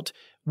figuring out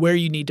where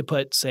you need to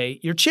put,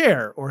 say, your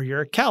chair or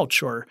your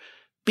couch or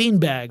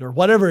beanbag or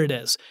whatever it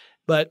is.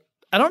 But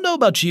I don't know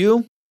about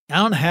you. I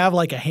don't have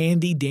like a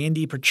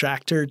handy-dandy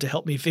protractor to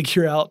help me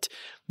figure out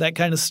that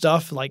kind of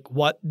stuff, like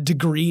what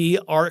degree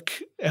arc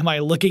am I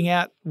looking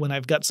at when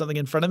I've got something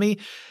in front of me.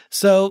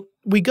 So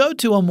we go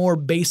to a more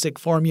basic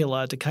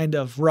formula to kind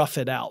of rough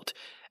it out.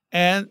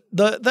 And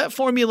that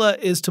formula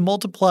is to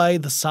multiply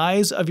the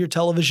size of your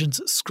television's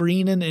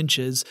screen in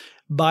inches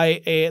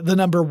by the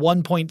number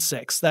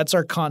 1.6. That's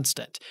our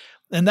constant.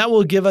 And that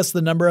will give us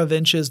the number of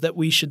inches that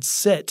we should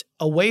sit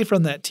away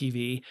from that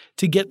TV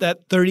to get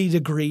that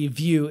 30-degree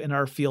view in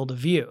our field of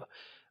view.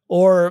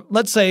 Or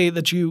let's say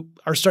that you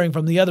are starting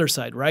from the other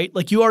side, right?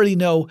 Like you already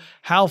know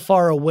how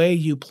far away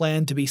you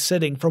plan to be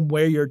sitting from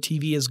where your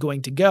TV is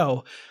going to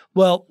go.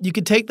 Well, you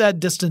could take that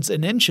distance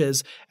in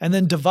inches and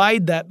then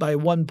divide that by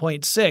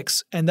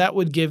 1.6, and that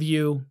would give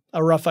you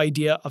a rough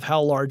idea of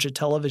how large a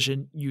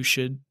television you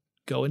should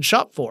go and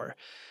shop for.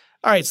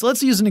 All right, so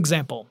let's use an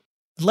example.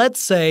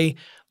 Let's say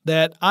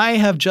that I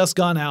have just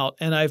gone out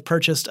and I've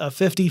purchased a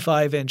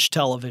 55-inch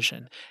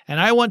television, and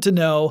I want to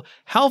know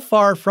how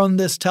far from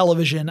this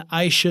television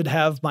I should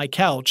have my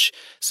couch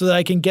so that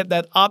I can get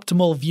that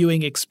optimal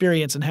viewing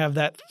experience and have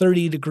that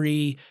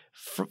 30-degree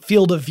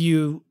field of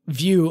view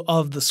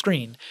of the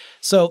screen.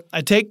 So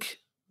I take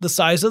the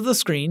size of the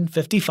screen,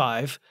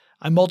 55,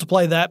 I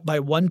multiply that by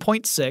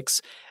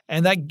 1.6,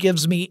 and that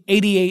gives me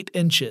 88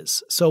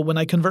 inches. So when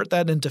I convert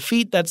that into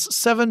feet, that's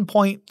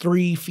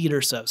 7.3 feet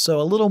or so. So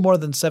a little more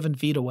than 7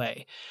 feet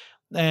away.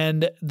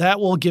 And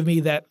that will give me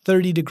that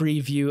 30-degree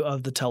view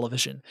of the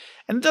television.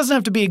 And it doesn't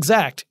have to be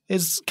exact.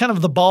 It's kind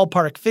of the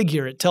ballpark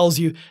figure. It tells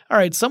you, all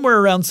right, somewhere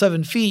around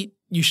 7 feet,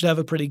 you should have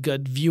a pretty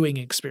good viewing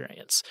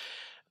experience.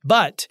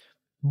 But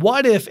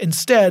what if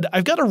instead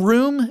I've got a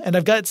room and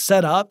I've got it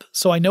set up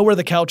so I know where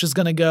the couch is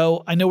going to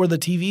go, I know where the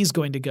TV is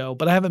going to go,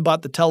 but I haven't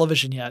bought the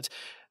television yet.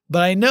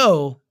 But I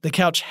know the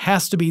couch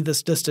has to be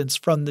this distance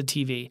from the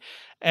TV.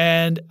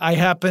 and I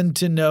happen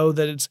to know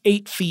that it's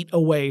 8 feet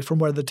away from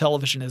where the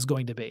television is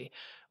going to be.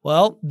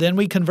 Well, then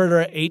we convert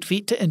our 8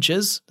 feet to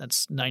inches.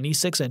 That's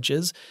 96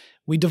 inches.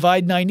 We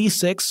divide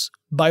 96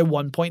 by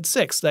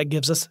 1.6. That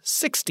gives us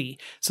 60.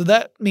 So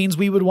that means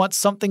we would want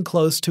something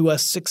close to a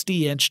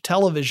 60-inch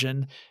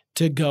television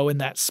to go in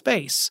that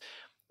space.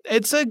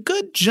 It's a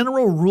good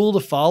general rule to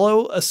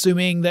follow,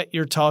 assuming that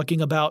you're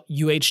talking about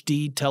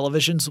UHD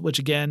televisions, which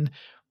again,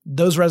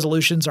 those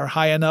resolutions are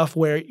high enough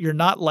where you're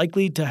not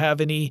likely to have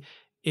any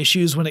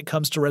issues when it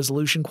comes to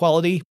resolution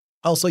quality.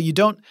 Also, you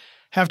don't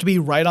have to be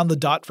right on the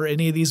dot for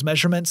any of these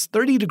measurements.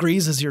 30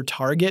 degrees is your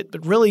target,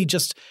 but really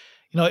just,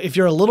 if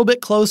you're a little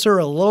bit closer or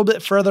a little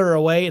bit further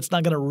away, it's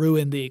not going to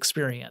ruin the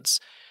experience.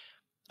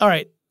 All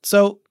right,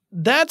 so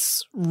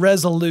that's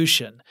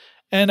resolution.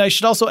 And I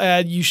should also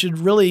add, you should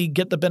really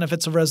get the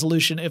benefits of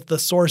resolution if the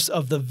source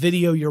of the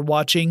video you're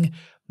watching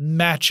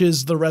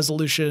matches the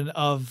resolution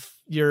of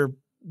your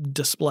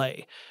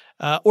display.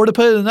 Or to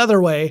put it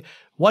another way,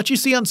 what you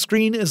see on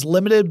screen is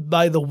limited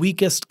by the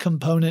weakest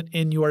component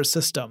in your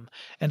system.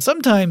 And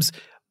sometimes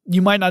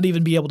you might not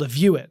even be able to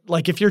view it.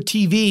 Like if your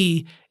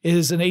TV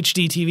is an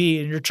HD TV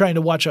and you're trying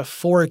to watch a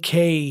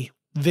 4K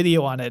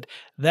video on it,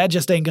 that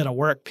just ain't going to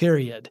work,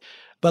 period.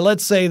 But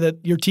let's say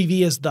that your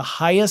TV is the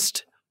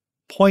highest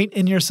point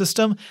in your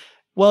system.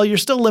 Well, you're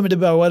still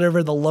limited by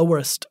whatever the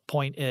lowest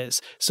point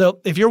is. So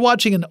if you're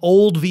watching an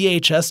old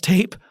VHS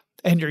tape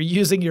and you're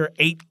using your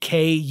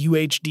 8K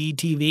UHD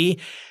TV,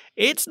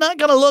 it's not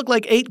going to look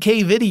like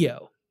 8K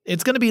video.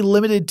 It's going to be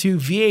limited to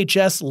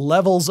VHS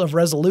levels of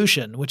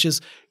resolution, which is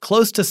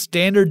close to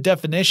standard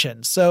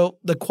definition. So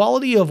the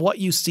quality of what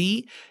you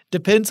see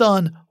depends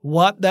on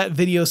what that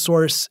video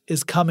source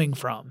is coming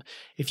from.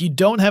 If you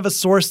don't have a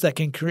source that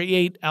can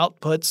create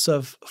outputs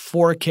of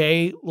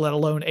 4K, let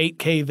alone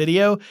 8K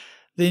video,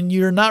 then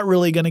you're not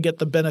really going to get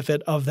the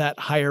benefit of that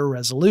higher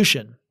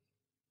resolution.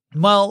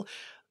 Well,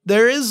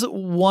 there is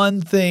one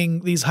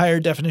thing these higher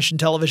definition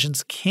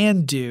televisions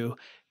can do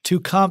to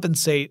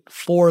compensate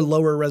for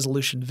lower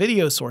resolution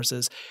video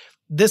sources.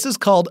 This is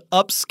called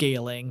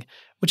upscaling,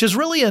 which is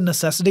really a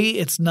necessity.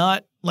 It's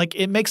not like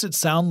it makes it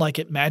sound like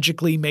it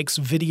magically makes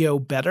video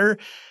better.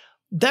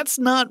 That's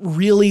not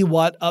really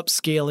what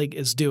upscaling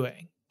is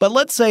doing. But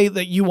let's say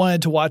that you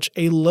wanted to watch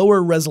a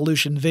lower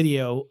resolution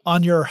video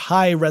on your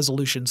high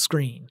resolution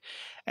screen,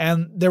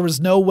 and there was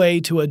no way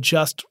to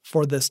adjust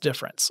for this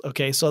difference.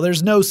 Okay, so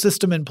there's no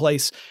system in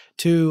place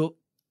to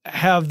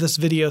have this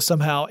video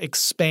somehow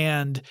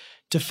expand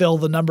to fill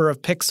the number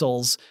of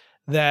pixels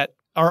that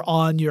are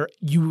on your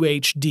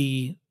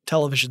UHD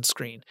television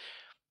screen.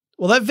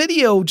 Well, that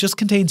video just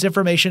contains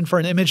information for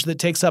an image that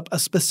takes up a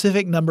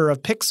specific number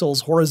of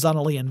pixels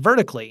horizontally and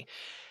vertically.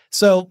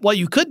 So what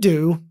you could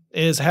do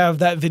is have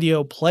that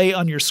video play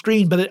on your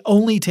screen, but it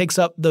only takes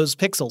up those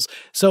pixels.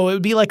 So it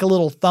would be like a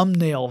little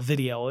thumbnail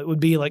video. It would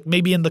be like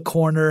maybe in the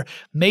corner,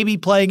 maybe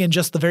playing in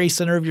just the very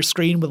center of your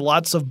screen with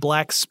lots of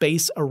black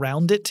space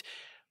around it,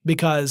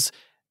 because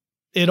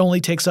it only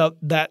takes up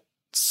that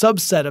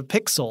subset of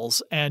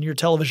pixels, and your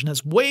television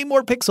has way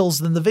more pixels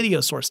than the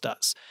video source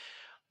does.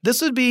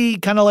 This would be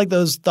kind of like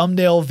those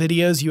thumbnail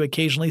videos you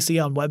occasionally see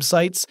on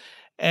websites,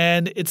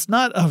 and it's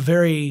not a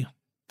very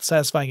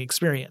satisfying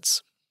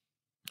experience.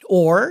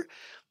 Or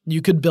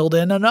you could build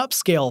in an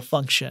upscale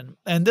function,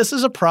 and this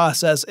is a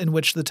process in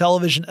which the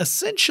television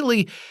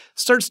essentially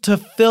starts to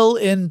fill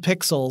in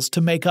pixels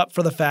to make up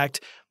for the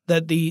fact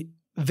that the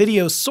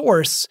video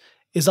source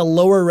is a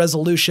lower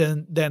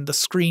resolution than the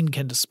screen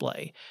can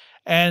display.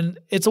 And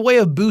it's a way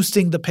of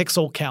boosting the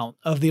pixel count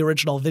of the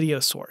original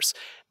video source.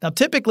 Now,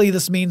 typically,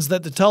 this means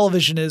that the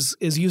television is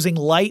using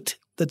light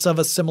that's of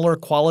a similar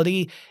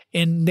quality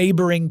in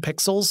neighboring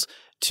pixels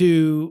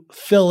to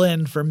fill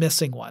in for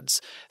missing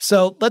ones.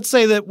 So let's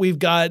say that we've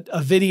got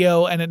a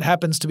video and it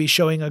happens to be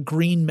showing a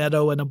green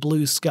meadow and a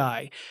blue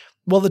sky.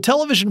 Well, the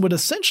television would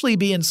essentially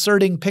be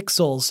inserting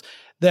pixels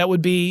that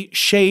would be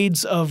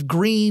shades of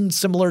green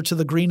similar to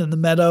the green in the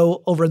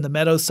meadow over in the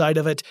meadow side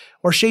of it,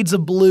 or shades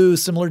of blue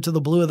similar to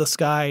the blue of the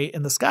sky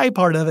in the sky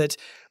part of it,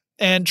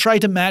 and try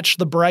to match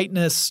the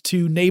brightness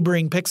to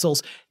neighboring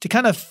pixels to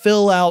kind of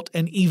fill out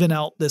and even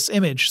out this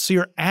image. So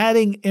you're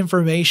adding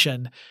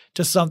information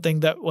to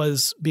something that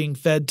was being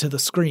fed to the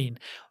screen.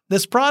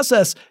 This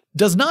process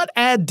does not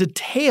add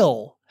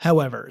detail,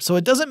 however, so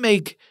it doesn't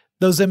make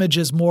those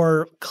images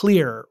more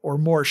clear or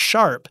more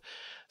sharp.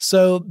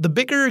 So the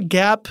bigger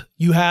gap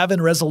you have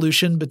in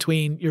resolution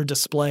between your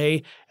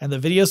display and the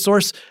video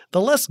source, the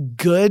less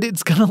good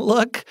it's going to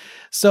look.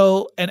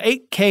 So an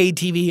 8K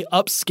TV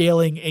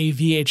upscaling a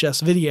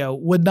VHS video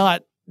would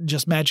not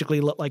just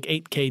magically look like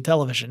 8K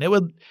television.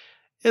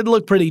 It'd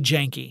look pretty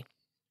janky.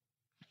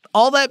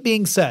 All that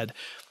being said,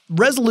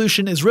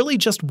 resolution is really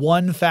just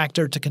one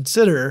factor to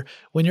consider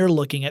when you're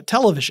looking at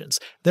televisions.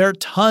 There are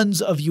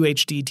tons of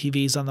UHD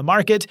TVs on the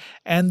market,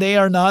 and they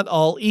are not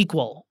all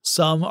equal.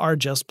 Some are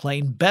just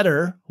plain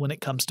better when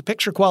it comes to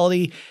picture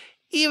quality,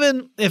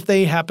 even if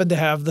they happen to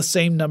have the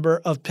same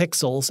number of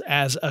pixels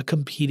as a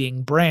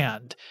competing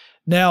brand.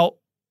 Now,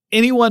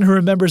 anyone who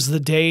remembers the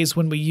days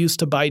when we used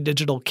to buy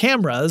digital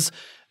cameras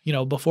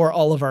before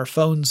all of our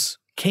phones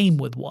came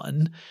with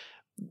one.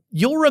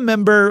 You'll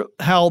remember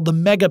how the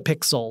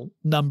megapixel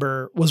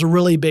number was a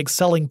really big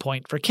selling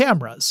point for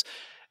cameras.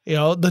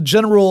 The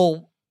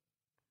general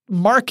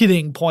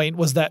marketing point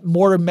was that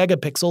more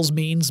megapixels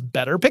means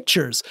better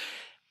pictures.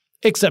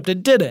 Except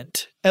it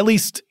didn't, at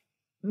least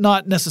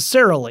not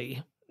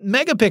necessarily.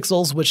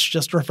 Megapixels, which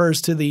just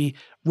refers to the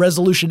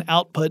resolution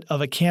output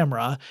of a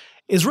camera,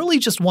 is really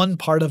just one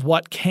part of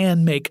what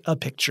can make a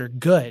picture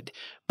good.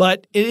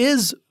 But it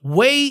is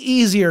way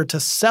easier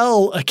to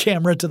sell a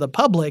camera to the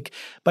public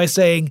by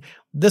saying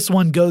this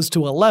one goes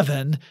to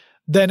 11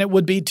 than it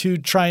would be to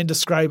try and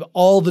describe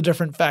all the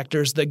different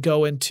factors that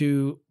go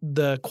into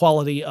the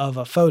quality of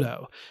a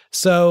photo.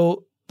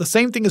 So the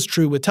same thing is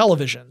true with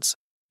televisions.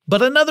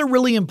 But another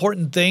really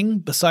important thing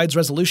besides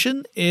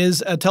resolution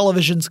is a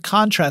television's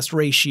contrast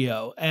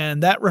ratio,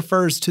 and that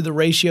refers to the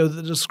ratio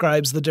that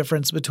describes the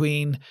difference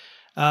between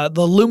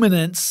the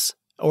luminance,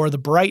 or the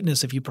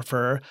brightness if you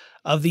prefer,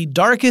 of the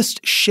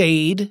darkest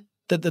shade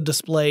that the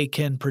display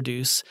can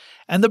produce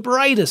and the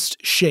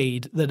brightest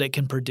shade that it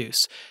can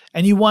produce.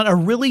 And you want a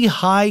really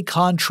high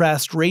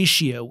contrast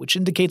ratio, which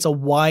indicates a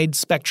wide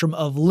spectrum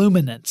of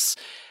luminance,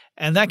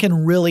 and that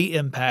can really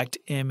impact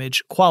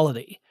image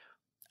quality.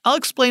 I'll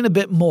explain a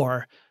bit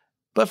more,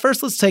 but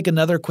first let's take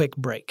another quick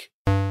break.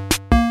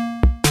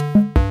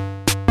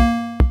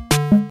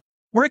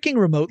 Working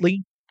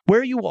remotely,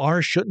 where you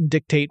are shouldn't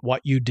dictate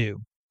what you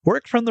do.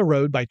 Work from the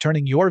road by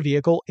turning your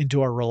vehicle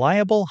into a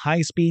reliable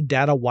high-speed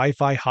data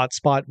Wi-Fi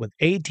hotspot with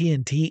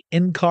AT&T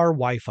in-car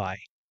Wi-Fi.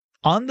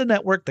 On the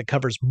network that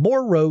covers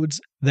more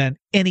roads than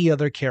any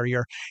other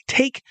carrier,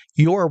 take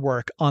your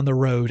work on the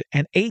road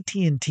and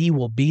AT&T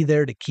will be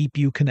there to keep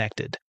you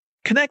connected.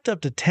 Connect up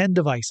to 10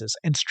 devices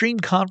and stream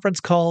conference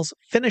calls,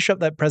 finish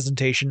up that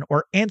presentation,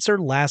 or answer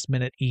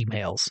last-minute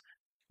emails.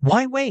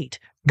 Why wait?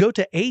 Go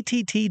to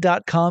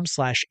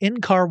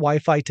att.com/in-car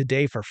Wi-Fi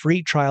today for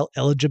free trial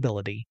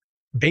eligibility.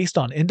 Based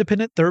on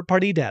independent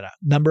third-party data,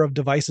 number of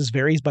devices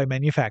varies by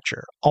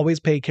manufacturer.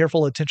 Always pay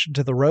careful attention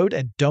to the road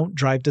and don't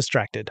drive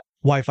distracted.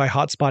 Wi-Fi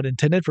hotspot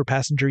intended for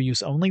passenger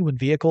use only when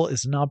vehicle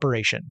is in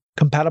operation.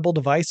 Compatible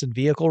device and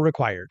vehicle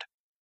required.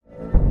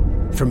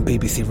 From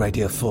BBC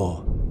Radio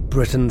 4,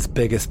 Britain's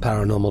biggest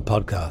paranormal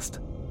podcast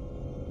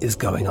is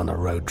going on a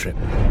road trip.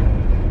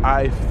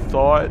 I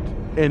thought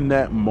in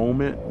that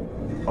moment,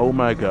 oh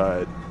my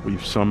God,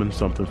 we've summoned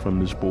something from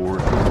this board.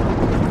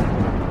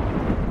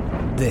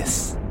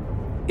 This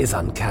is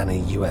Uncanny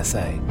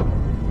USA.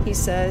 He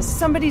says,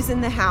 somebody's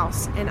in the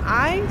house, and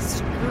I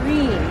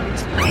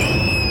screamed.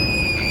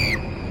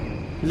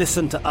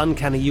 Listen to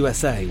Uncanny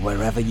USA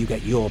wherever you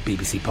get your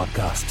BBC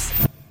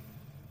podcasts,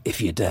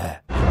 if you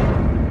dare.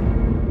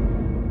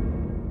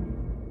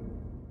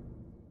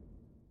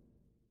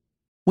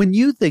 When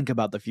you think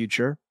about the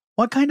future,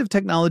 what kind of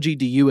technology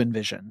do you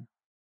envision?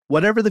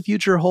 Whatever the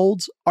future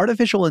holds,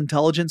 artificial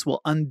intelligence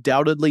will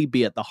undoubtedly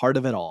be at the heart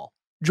of it all.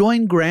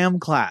 Join Graham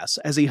Class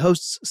as he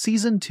hosts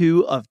Season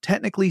 2 of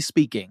Technically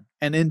Speaking,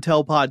 an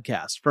Intel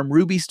podcast from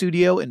Ruby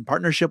Studio in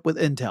partnership with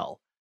Intel.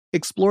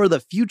 Explore the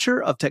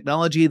future of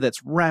technology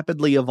that's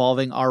rapidly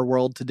evolving our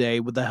world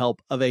today with the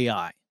help of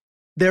AI.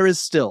 There is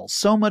still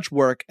so much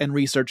work and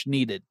research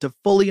needed to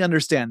fully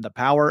understand the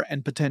power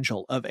and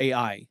potential of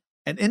AI.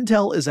 And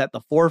Intel is at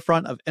the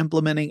forefront of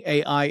implementing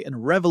AI in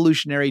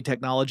revolutionary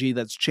technology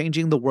that's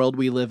changing the world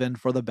we live in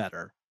for the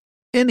better.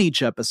 In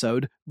each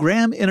episode,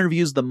 Graham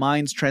interviews the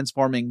minds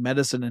transforming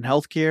medicine and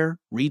healthcare,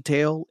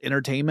 retail,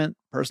 entertainment,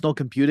 personal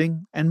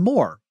computing, and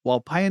more,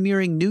 while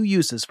pioneering new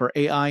uses for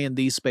AI in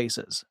these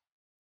spaces.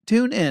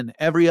 Tune in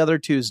every other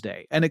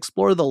Tuesday and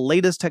explore the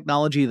latest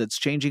technology that's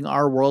changing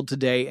our world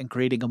today and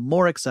creating a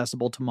more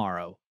accessible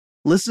tomorrow.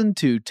 Listen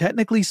to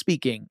Technically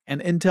Speaking, an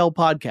Intel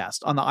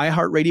podcast on the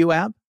iHeartRadio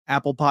app,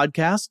 Apple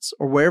Podcasts,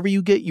 or wherever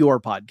you get your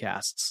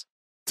podcasts.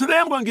 Today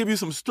I'm going to give you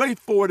some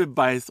straightforward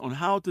advice on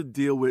how to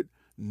deal with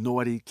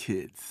naughty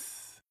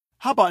kids.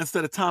 How about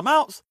instead of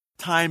timeouts,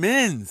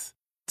 time-ins?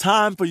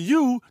 Time for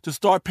you to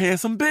start paying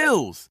some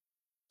bills.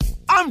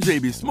 I'm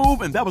JB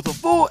Smoove, and that was a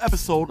full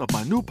episode of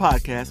my new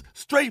podcast,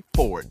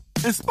 Straightforward,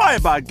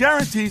 inspired by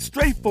guaranteed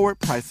straightforward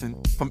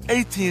pricing from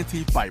AT&T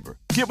Fiber.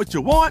 Get what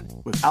you want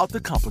without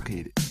the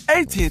complicated.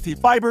 AT&T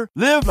Fiber,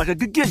 live like a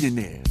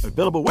gigillionaire.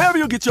 Available wherever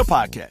you get your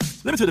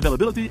podcast. Limited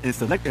availability in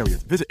select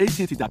areas. Visit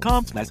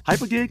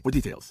AT&T.com/hypergig for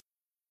details.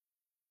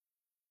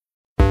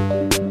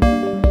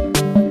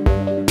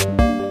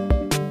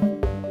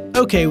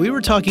 Okay, we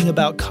were talking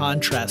about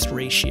contrast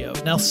ratio.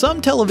 Now,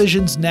 some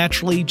televisions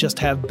naturally just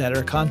have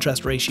better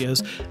contrast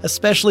ratios,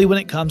 especially when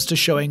it comes to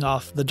showing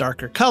off the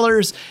darker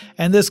colors,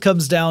 and this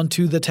comes down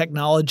to the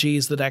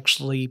technologies that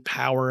actually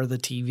power the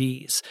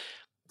TVs.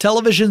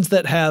 Televisions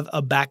that have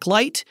a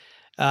backlight,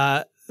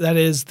 that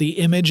is, the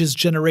image is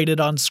generated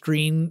on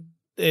screen,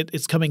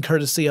 it's coming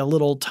courtesy of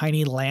little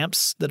tiny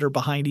lamps that are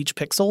behind each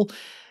pixel.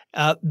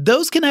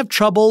 Those can have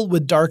trouble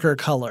with darker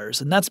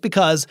colors, and that's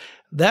because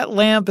that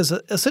lamp is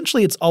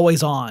essentially it's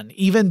always on,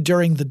 even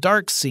during the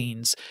dark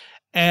scenes,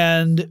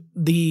 and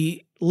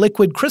the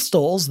liquid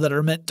crystals that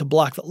are meant to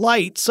block the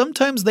light,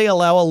 sometimes they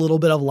allow a little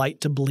bit of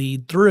light to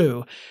bleed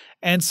through.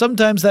 And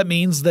sometimes that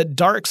means that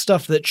dark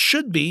stuff that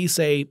should be,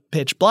 say,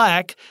 pitch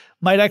black,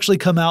 might actually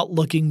come out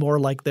looking more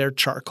like they're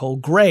charcoal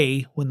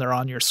gray when they're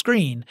on your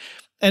screen.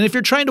 And if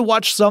you're trying to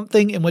watch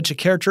something in which a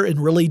character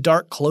in really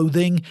dark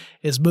clothing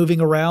is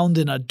moving around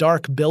in a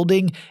dark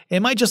building,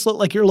 it might just look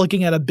like you're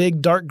looking at a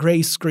big dark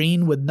gray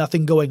screen with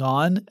nothing going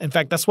on. In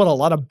fact, that's what a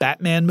lot of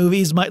Batman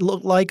movies might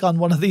look like on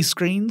one of these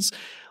screens.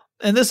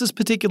 And this is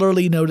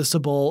particularly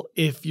noticeable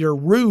if your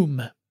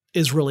room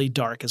is really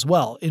dark as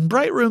well. In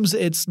bright rooms,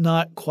 it's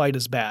not quite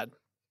as bad.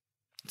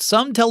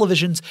 Some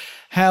televisions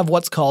have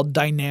what's called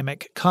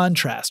dynamic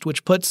contrast,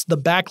 which puts the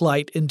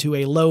backlight into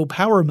a low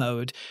power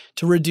mode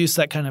to reduce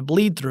that kind of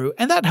bleed through,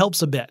 and that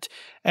helps a bit.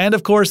 And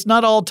of course,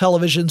 not all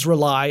televisions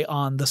rely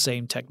on the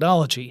same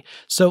technology.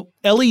 So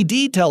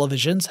LED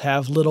televisions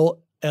have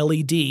little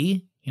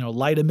LED,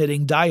 light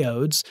emitting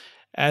diodes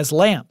as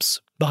lamps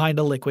behind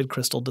a liquid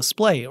crystal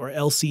display or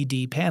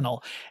LCD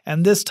panel,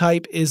 and this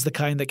type is the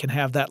kind that can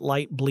have that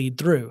light bleed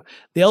through.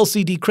 The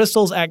LCD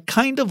crystals act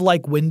kind of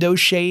like window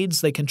shades.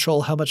 They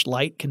control how much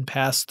light can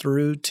pass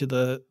through to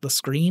the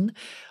screen,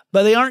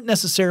 but they aren't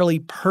necessarily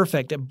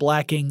perfect at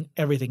blacking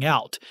everything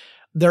out.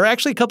 There are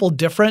actually a couple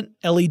different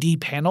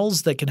LED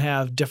panels that can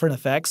have different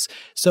effects.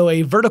 So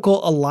a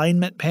vertical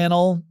alignment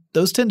panel,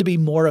 those tend to be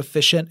more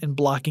efficient in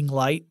blocking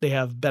light. They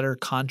have better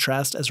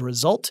contrast as a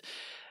result.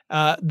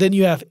 Then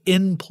you have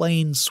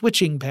in-plane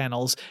switching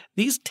panels.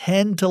 These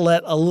tend to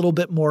let a little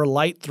bit more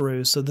light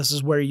through, so this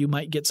is where you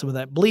might get some of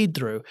that bleed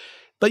through.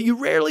 But you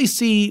rarely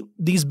see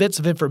these bits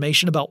of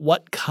information about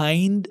what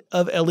kind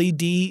of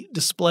LED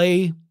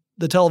display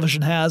the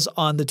television has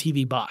on the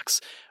TV box,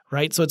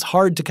 right? So it's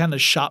hard to kind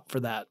of shop for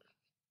that.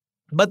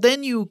 But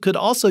then you could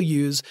also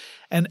use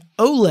an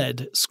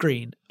OLED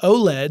screen.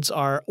 OLEDs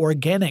are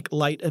organic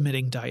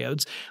light-emitting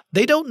diodes.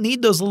 They don't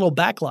need those little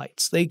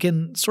backlights. They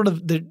can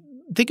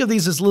think of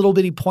these as little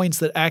bitty points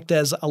that act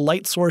as a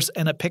light source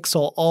and a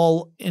pixel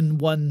all in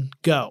one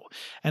go.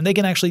 And they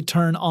can actually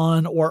turn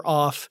on or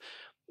off,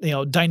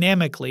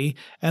 dynamically,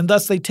 and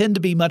thus they tend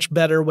to be much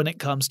better when it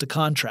comes to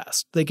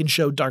contrast. They can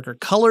show darker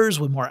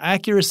colors with more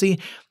accuracy,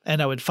 and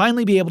I would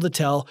finally be able to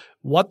tell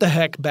what the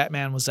heck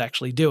Batman was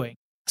actually doing.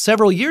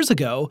 Several years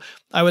ago,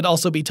 I would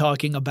also be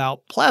talking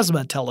about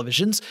plasma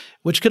televisions,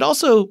 which could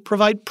also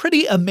provide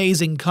pretty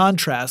amazing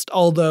contrast,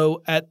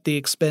 although at the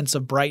expense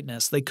of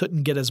brightness. They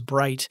couldn't get as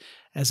bright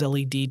as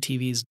LED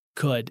TVs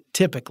could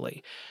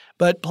typically.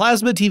 But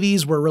plasma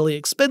TVs were really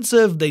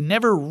expensive. They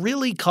never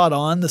really caught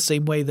on the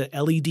same way that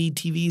LED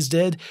TVs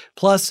did.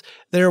 Plus,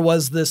 there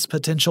was this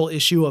potential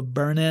issue of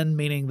burn-in,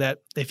 meaning that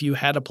if you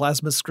had a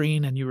plasma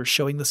screen and you were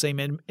showing the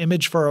same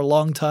image for a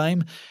long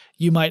time,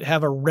 you might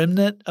have a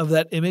remnant of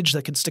that image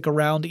that can stick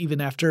around even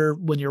after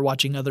when you're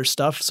watching other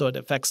stuff, so it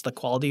affects the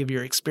quality of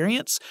your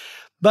experience.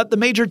 But the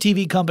major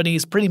TV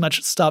companies pretty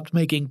much stopped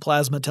making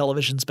plasma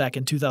televisions back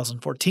in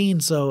 2014,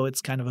 so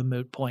it's kind of a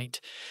moot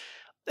point.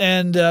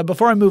 And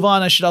before I move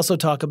on, I should also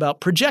talk about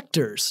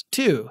projectors,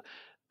 too.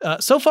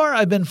 So far,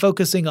 I've been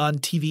focusing on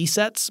TV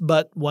sets,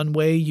 but one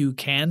way you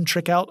can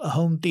trick out a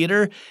home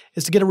theater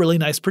is to get a really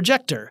nice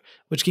projector,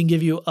 which can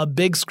give you a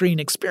big screen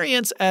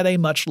experience at a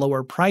much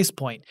lower price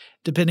point,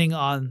 depending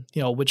on,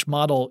 which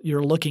model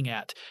you're looking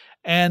at.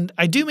 And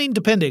I do mean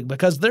depending,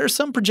 because there are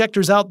some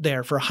projectors out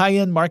there for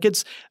high-end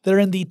markets that are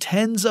in the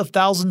tens of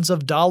thousands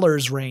of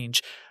dollars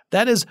range.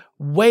 That is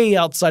way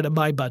outside of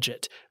my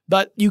budget.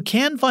 But you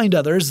can find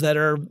others that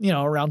are,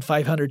 around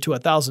 $500 to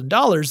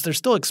 $1,000. They're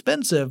still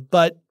expensive,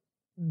 but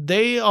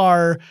they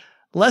are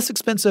less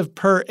expensive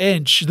per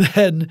inch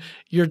than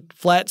your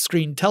flat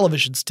screen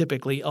televisions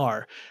typically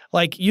are.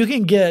 Like, you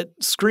can get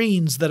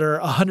screens that are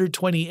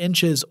 120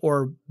 inches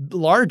or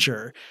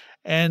larger.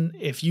 And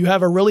if you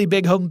have a really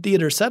big home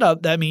theater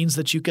setup, that means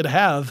that you could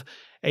have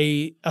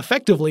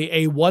effectively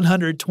a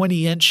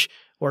 120-inch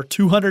or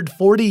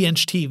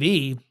 240-inch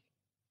TV,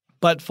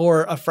 but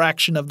for a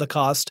fraction of the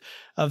cost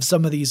of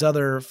some of these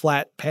other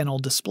flat panel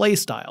display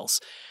styles.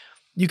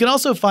 You can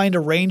also find a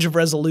range of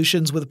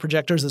resolutions with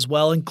projectors as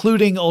well,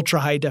 including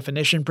ultra-high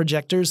definition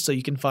projectors, so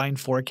you can find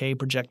 4K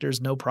projectors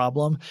no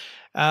problem.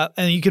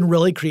 And you can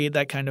really create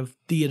that kind of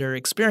theater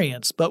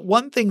experience. But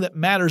one thing that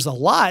matters a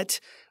lot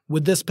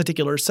with this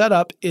particular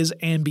setup is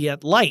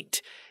ambient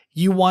light.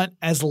 You want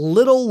as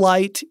little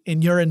light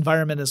in your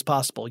environment as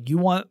possible. You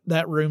want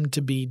that room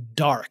to be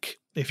dark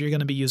if you're going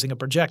to be using a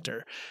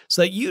projector.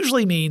 So that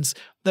usually means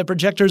that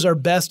projectors are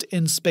best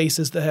in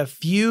spaces that have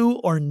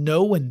few or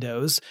no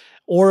windows,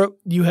 or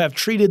you have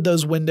treated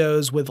those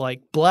windows with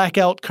like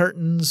blackout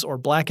curtains or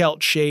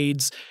blackout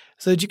shades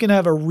so that you can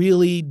have a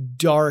really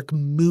dark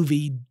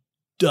movie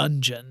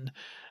dungeon.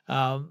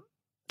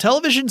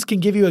 Televisions can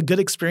give you a good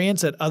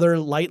experience at other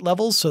light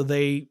levels, so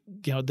they're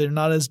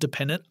not as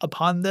dependent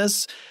upon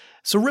this.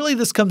 So really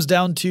this comes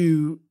down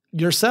to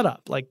your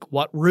setup, like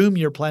what room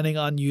you're planning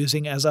on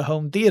using as a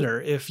home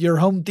theater. If your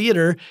home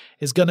theater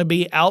is going to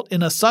be out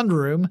in a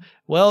sunroom,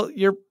 well,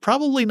 you're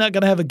probably not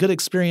going to have a good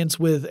experience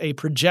with a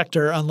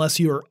projector unless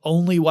you're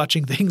only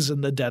watching things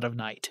in the dead of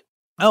night.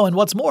 Oh, and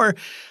what's more,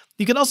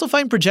 you can also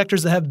find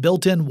projectors that have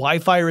built-in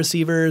Wi-Fi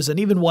receivers and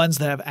even ones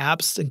that have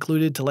apps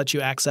included to let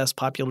you access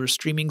popular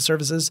streaming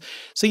services.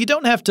 So you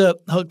don't have to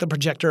hook the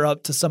projector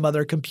up to some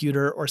other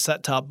computer or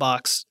set-top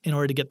box in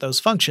order to get those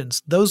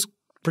functions. Those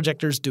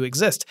projectors do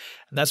exist,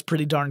 and that's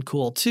pretty darn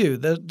cool too.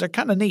 They're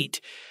kind of neat.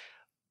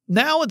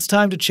 Now it's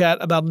time to chat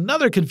about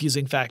another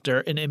confusing factor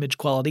in image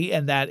quality,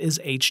 and that is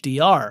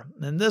HDR.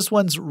 And this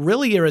one's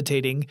really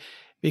irritating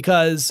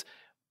because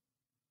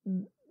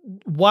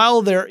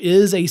while there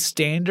is a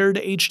standard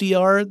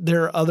HDR,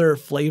 there are other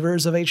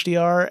flavors of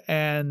HDR,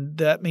 and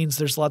that means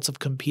there's lots of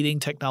competing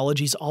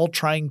technologies all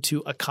trying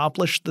to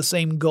accomplish the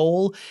same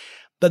goal,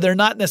 but they're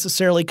not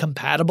necessarily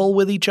compatible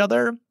with each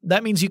other.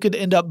 That means you could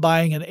end up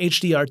buying an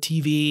HDR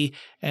TV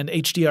and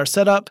HDR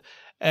setup,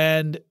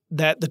 and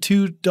that the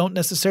two don't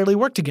necessarily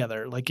work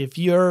together. Like if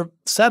your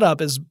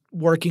setup is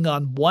working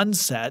on one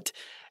set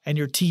and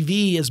your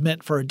TV is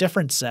meant for a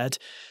different set,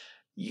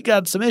 you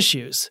got some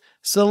issues.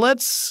 So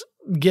let's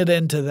get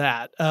into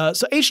that.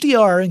 So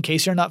HDR, in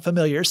case you're not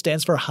familiar,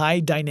 stands for High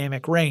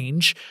Dynamic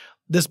Range.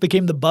 This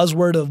became the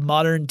buzzword of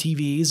modern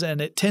TVs,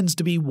 and it tends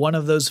to be one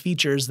of those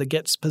features that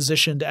gets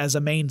positioned as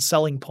a main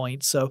selling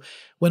point. So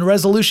when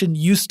resolution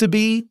used to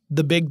be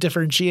the big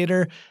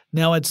differentiator,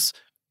 now it's,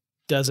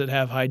 does it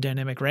have high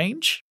dynamic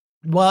range?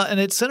 Well,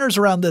 and it centers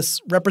around this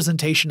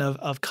representation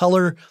of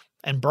color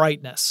and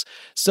brightness.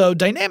 So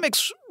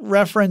dynamics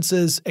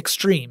references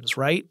extremes,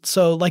 right?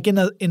 So like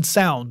in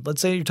sound,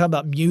 let's say you're talking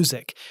about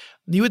music,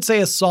 you would say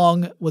a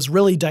song was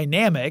really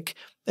dynamic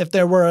if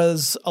there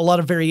was a lot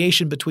of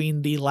variation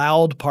between the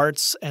loud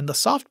parts and the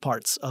soft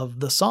parts of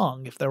the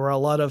song. If there were a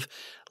lot of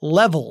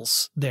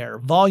levels there,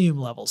 volume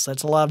levels,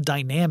 that's a lot of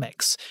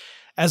dynamics,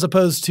 as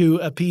opposed to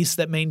a piece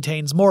that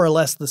maintains more or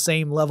less the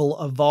same level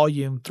of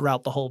volume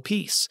throughout the whole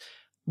piece.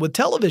 With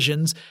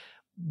televisions,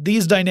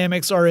 these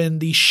dynamics are in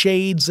the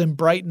shades and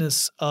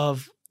brightness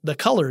of the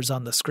colors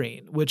on the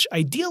screen, which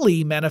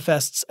ideally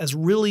manifests as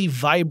really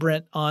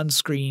vibrant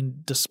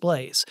on-screen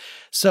displays.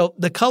 So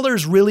the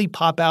colors really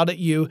pop out at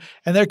you,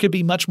 and there could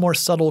be much more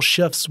subtle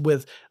shifts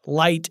with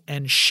light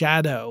and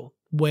shadow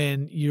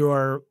when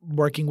you're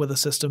working with a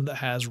system that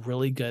has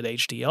really good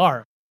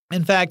HDR.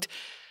 In fact,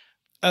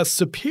 a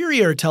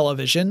superior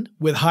television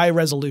with high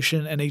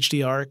resolution and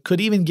HDR could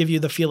even give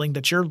you the feeling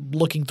that you're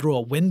looking through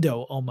a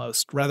window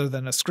almost rather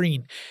than a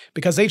screen,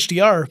 because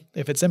HDR,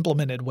 if it's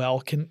implemented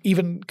well, can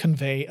even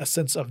convey a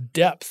sense of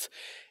depth.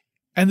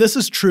 And this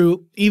is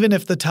true even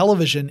if the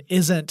television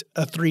isn't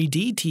a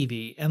 3D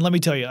TV. And let me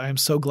tell you, I am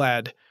so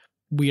glad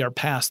we are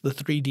past the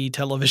 3D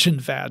television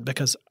fad,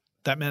 because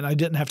that meant I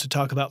didn't have to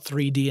talk about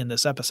 3D in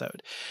this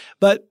episode.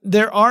 But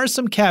there are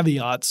some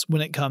caveats when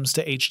it comes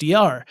to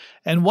HDR.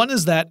 And one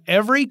is that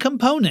every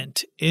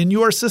component in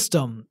your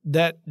system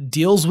that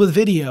deals with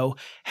video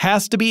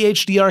has to be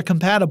HDR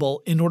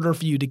compatible in order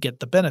for you to get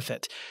the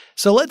benefit.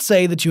 So let's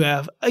say that you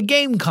have a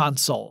game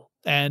console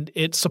and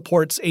it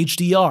supports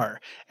HDR,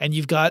 and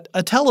you've got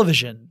a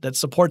television that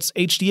supports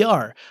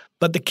HDR,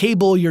 but the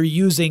cable you're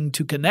using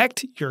to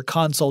connect your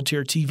console to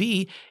your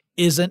TV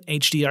isn't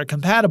HDR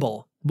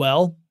compatible.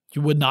 Well,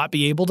 you would not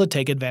be able to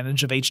take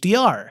advantage of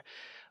HDR.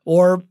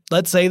 Or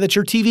let's say that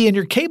your TV and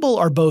your cable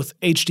are both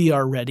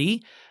HDR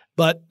ready,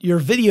 but your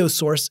video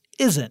source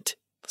isn't.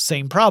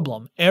 Same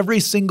problem. Every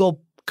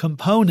single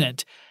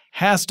component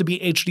has to be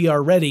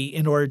HDR ready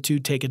in order to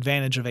take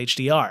advantage of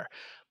HDR.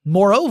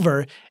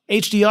 Moreover,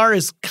 HDR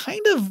is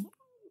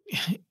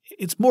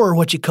it's more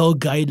what you call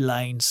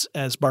guidelines,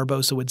 as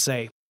Barbosa would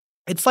say.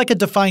 It's like a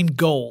defined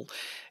goal.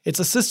 It's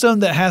a system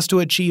that has to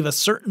achieve a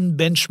certain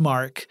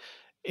benchmark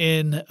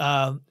in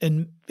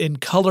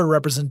color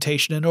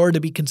representation in order to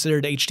be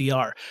considered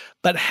HDR.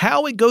 But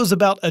how it goes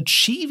about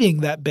achieving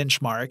that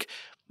benchmark,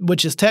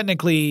 which is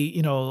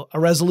technically, a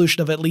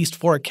resolution of at least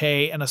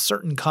 4K and a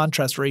certain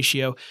contrast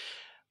ratio,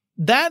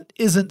 that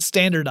isn't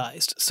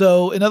standardized.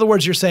 So in other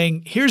words, you're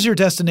saying, here's your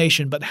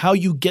destination, but how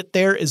you get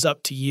there is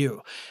up to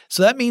you.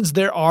 So that means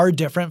there are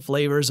different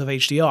flavors of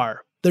HDR.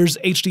 There's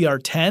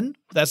HDR10,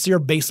 that's your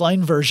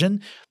baseline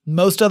version.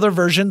 Most other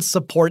versions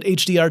support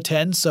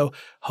HDR10, so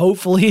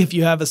hopefully if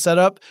you have a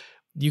setup,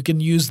 you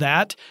can use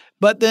that.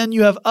 But then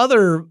you have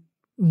other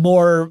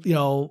more,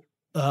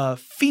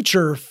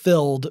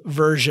 feature-filled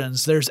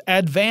versions. There's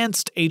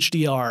Advanced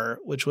HDR,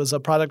 which was a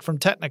product from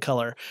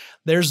Technicolor.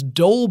 There's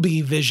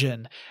Dolby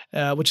Vision,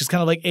 which is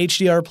kind of like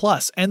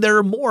HDR+, and there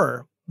are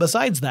more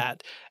besides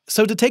that.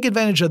 So to take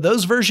advantage of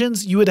those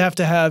versions, you would have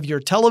to have your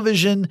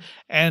television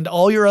and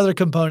all your other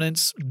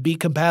components be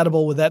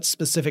compatible with that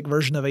specific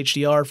version of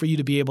HDR for you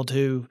to be able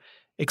to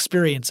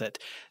experience it.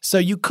 So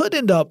you could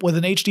end up with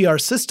an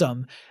HDR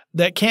system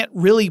that can't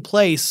really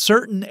play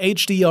certain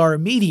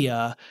HDR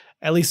media,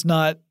 at least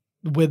not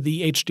with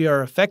the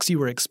HDR effects you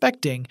were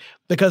expecting,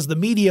 because the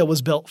media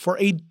was built for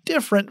a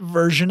different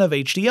version of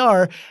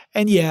HDR,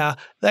 and yeah,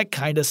 that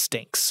kind of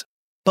stinks.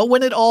 But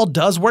when it all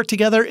does work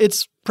together,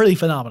 it's pretty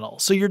phenomenal.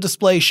 So your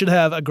display should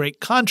have a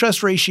great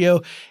contrast ratio,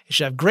 it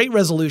should have great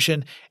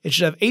resolution, it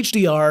should have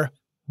HDR.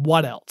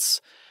 What else?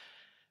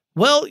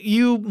 Well,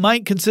 you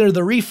might consider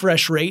the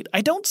refresh rate.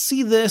 I don't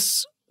see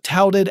this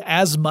touted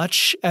as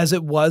much as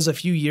it was a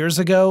few years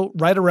ago,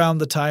 right around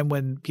the time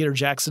when Peter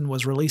Jackson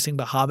was releasing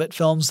the Hobbit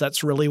films.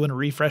 That's really when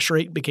refresh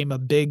rate became a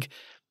big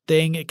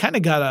thing. It kind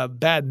of got a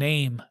bad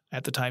name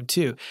at the time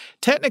too.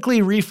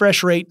 Technically,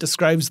 refresh rate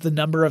describes the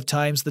number of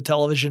times the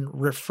television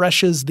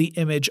refreshes the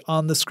image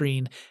on the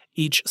screen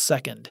each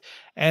second.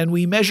 And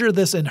we measure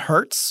this in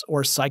hertz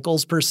or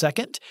cycles per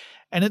second.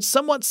 And it's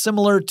somewhat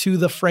similar to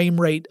the frame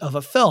rate of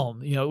a film.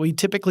 We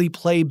typically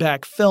play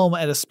back film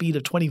at a speed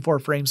of 24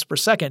 frames per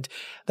second.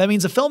 That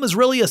means a film is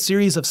really a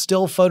series of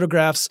still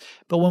photographs,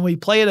 but when we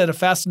play it at a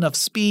fast enough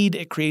speed,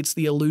 it creates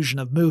the illusion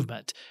of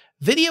movement.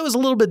 Video is a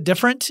little bit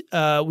different.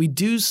 We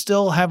do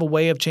still have a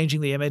way of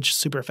changing the image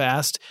super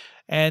fast.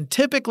 And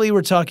typically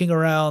we're talking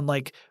around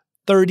like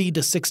 30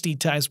 to 60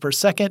 times per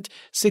second,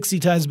 60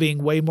 times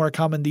being way more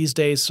common these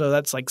days, so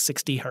that's like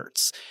 60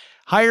 hertz.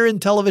 Higher-end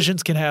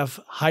televisions can have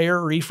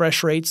higher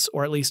refresh rates,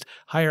 or at least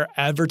higher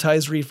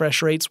advertised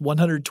refresh rates.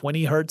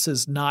 120 hertz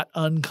is not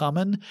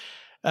uncommon.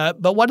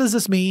 But what does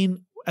this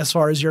mean as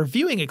far as your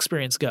viewing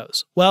experience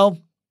goes? Well,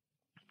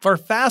 for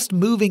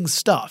fast-moving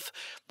stuff,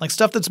 like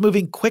stuff that's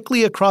moving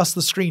quickly across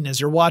the screen as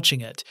you're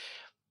watching it,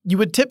 you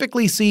would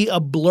typically see a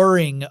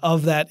blurring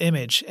of that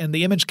image, and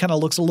the image kind of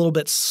looks a little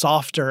bit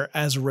softer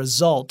as a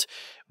result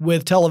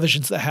with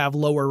televisions that have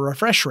lower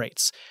refresh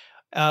rates.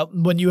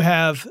 When you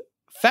have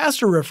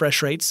faster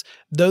refresh rates,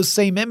 those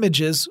same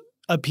images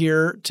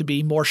appear to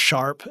be more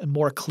sharp and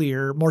more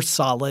clear, more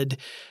solid.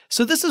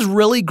 So this is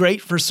really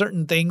great for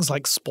certain things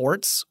like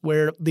sports,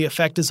 where the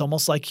effect is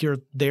almost like you're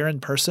there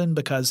in person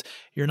because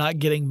you're not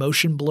getting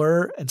motion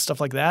blur and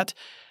stuff like that.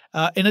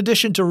 In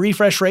addition to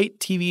refresh rate,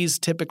 TVs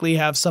typically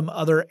have some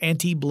other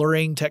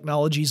anti-blurring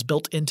technologies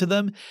built into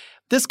them.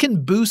 This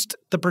can boost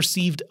the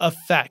perceived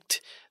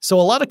effect. So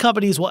a lot of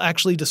companies will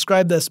actually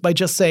describe this by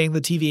just saying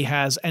the TV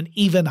has an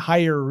even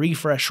higher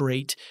refresh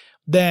rate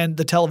than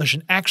the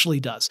television actually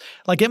does.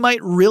 Like it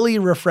might really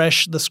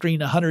refresh the screen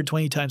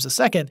 120 times a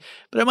second,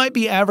 but it might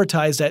be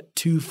advertised at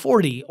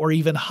 240 or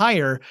even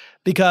higher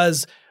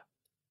because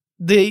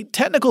the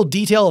technical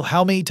detail of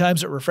how many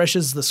times it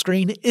refreshes the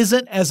screen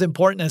isn't as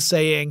important as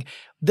saying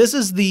this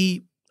is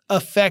the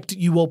effect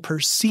you will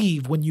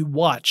perceive when you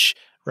watch,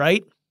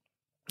 right?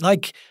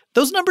 Like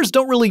those numbers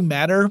don't really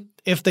matter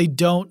if they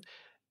don't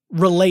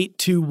relate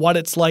to what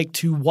it's like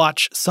to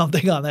watch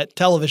something on that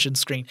television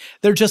screen.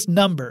 They're just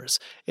numbers.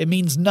 It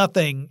means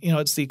nothing.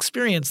 It's the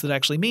experience that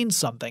actually means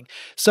something.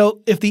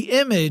 So if the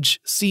image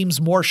seems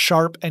more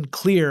sharp and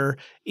clear,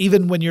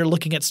 even when you're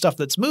looking at stuff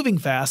that's moving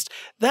fast,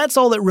 that's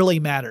all that really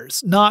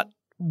matters, not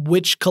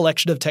which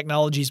collection of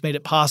technologies made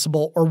it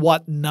possible or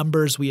what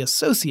numbers we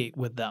associate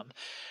with them.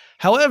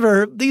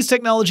 However, these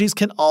technologies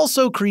can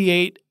also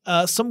create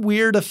some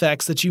weird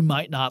effects that you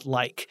might not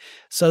like.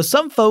 So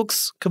some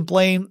folks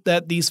complain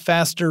that these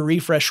faster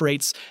refresh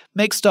rates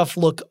make stuff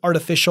look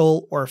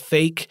artificial or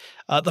fake.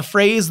 The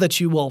phrase that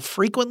you will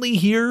frequently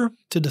hear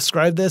to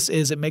describe this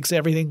is it makes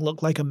everything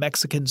look like a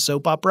Mexican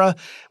soap opera,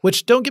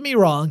 which don't get me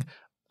wrong,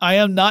 I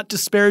am not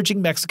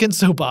disparaging Mexican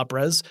soap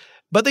operas,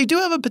 but they do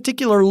have a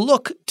particular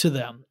look to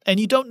them, and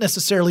you don't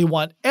necessarily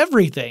want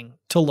everything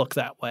to look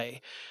that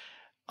way.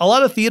 A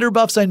lot of theater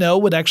buffs I know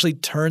would actually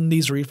turn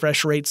these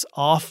refresh rates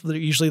off.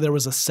 Usually there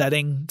was a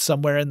setting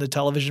somewhere in the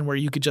television where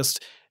you could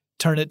just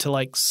turn it to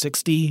like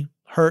 60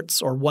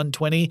 hertz or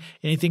 120.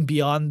 Anything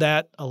beyond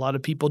that, a lot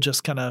of people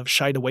just kind of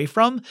shied away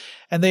from.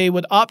 And they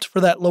would opt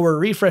for that lower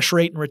refresh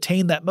rate and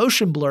retain that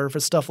motion blur for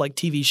stuff like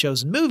TV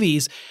shows and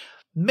movies,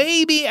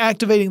 maybe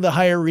activating the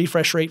higher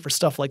refresh rate for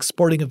stuff like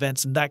sporting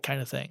events and that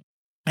kind of thing.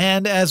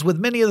 And as with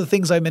many of the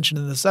things I mentioned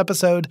in this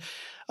episode,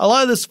 a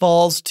lot of this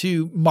falls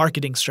to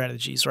marketing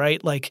strategies,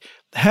 right? Like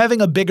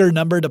having a bigger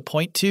number to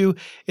point to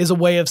is a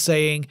way of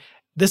saying,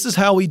 this is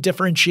how we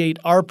differentiate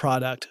our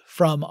product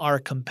from our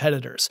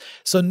competitors.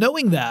 So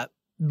knowing that,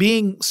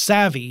 being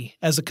savvy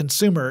as a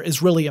consumer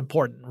is really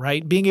important,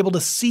 right? Being able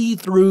to see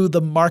through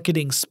the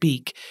marketing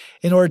speak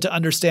in order to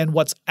understand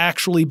what's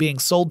actually being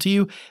sold to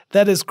you,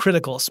 that is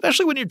critical,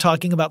 especially when you're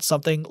talking about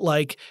something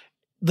like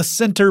the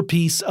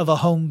centerpiece of a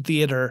home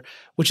theater,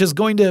 which is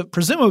going to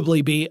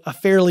presumably be a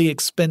fairly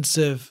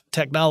expensive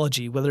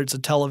technology, whether it's a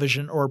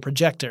television or a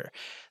projector.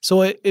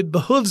 So it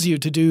behooves you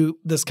to do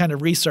this kind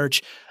of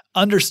research,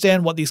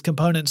 understand what these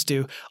components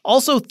do.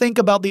 Also think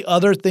about the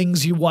other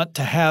things you want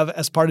to have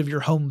as part of your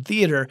home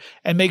theater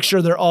and make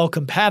sure they're all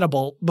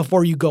compatible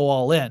before you go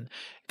all in.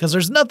 Because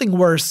there's nothing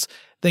worse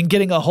than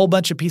getting a whole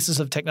bunch of pieces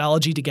of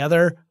technology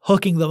together,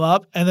 hooking them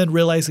up, and then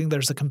realizing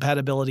there's a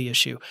compatibility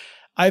issue.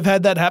 I've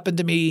had that happen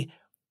to me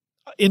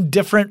in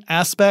different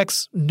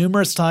aspects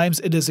numerous times.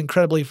 It is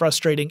incredibly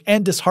frustrating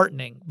and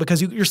disheartening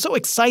because you're so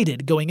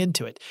excited going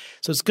into it.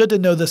 So it's good to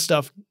know this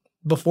stuff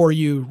before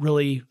you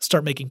really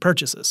start making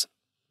purchases.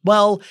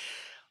 Well,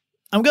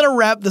 I'm going to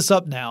wrap this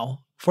up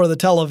now for the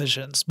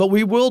televisions, but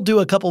we will do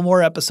a couple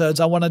more episodes.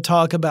 I want to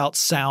talk about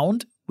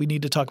sound. We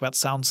need to talk about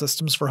sound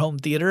systems for home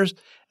theaters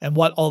and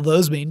what all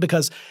those mean,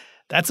 because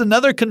that's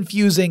another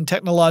confusing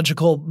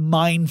technological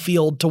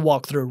minefield to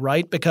walk through,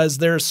 right? Because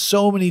there's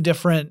so many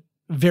different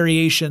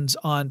variations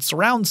on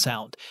surround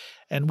sound.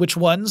 and which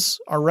ones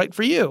are right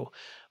for you.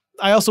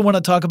 I also want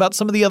to talk about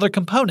some of the other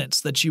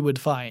components that you would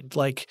find,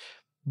 like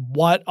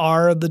what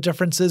are the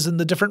differences in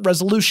the different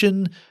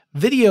resolution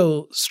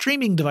video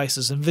streaming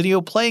devices and video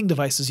playing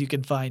devices you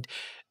can find.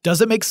 Does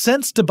it make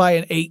sense to buy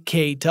an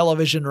 8K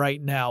television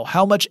right now?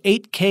 How much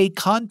 8K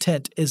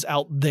content is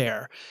out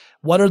there?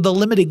 What are the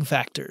limiting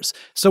factors?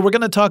 So we're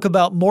going to talk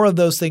about more of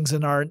those things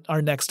in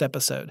our next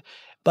episode.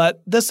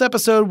 But this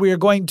episode, we are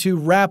going to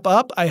wrap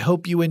up. I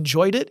hope you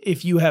enjoyed it.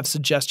 If you have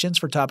suggestions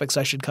for topics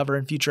I should cover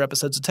in future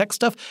episodes of Tech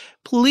Stuff,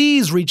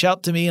 please reach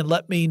out to me and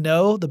let me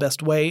know. The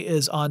best way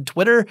is on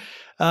Twitter.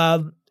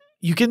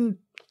 You can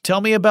tell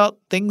me about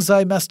things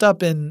I messed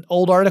up in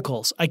old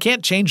articles. I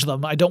can't change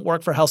them. I don't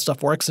work for How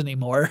Stuff Works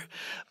anymore.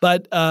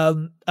 But,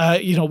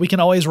 we can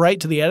always write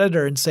to the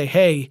editor and say,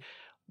 hey,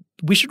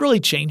 we should really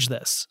change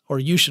this, or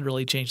you should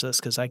really change this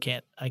because I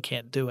can't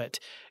do it.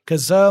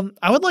 Because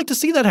I would like to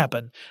see that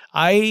happen.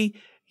 I'll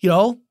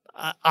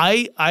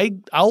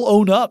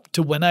own up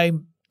to when I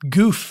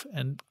goof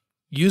and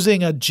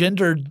using a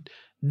gendered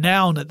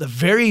noun at the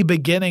very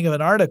beginning of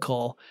an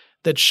article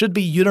that should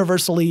be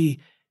universally,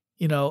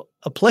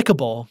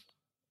 applicable.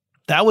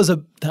 That was a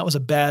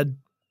bad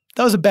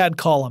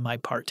call on my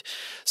part.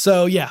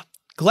 So yeah,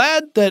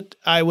 glad that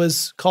I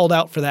was called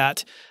out for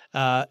that.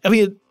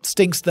 It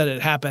stinks that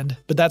it happened,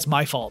 but that's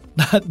my fault,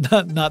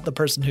 not the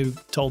person who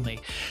told me.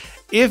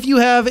 If you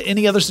have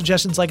any other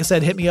suggestions, like I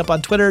said, hit me up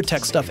on Twitter,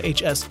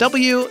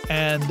 TechStuffHSW,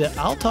 and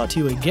I'll talk to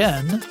you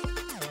again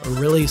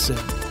really soon.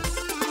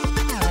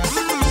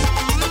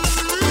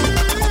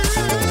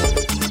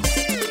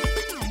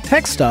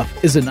 Tech Stuff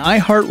is an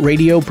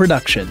iHeartRadio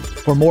production.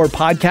 For more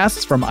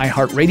podcasts from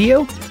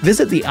iHeartRadio,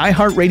 visit the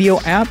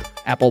iHeartRadio app,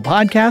 Apple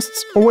Podcasts,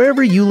 or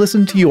wherever you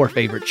listen to your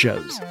favorite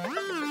shows.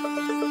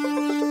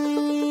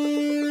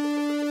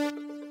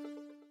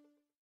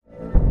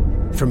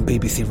 From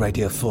BBC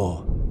Radio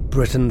 4,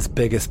 Britain's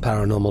biggest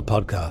paranormal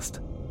podcast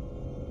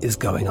is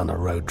going on a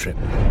road trip.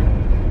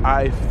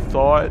 I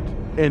thought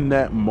in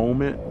that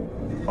moment,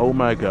 oh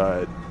my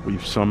God,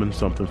 we've summoned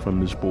something from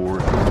this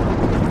board.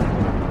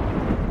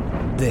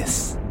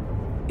 This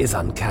is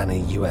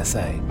Uncanny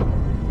USA.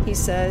 He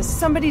says,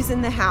 somebody's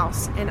in the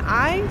house, and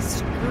I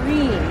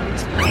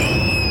screamed.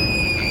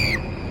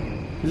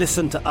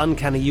 Listen to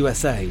Uncanny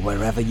USA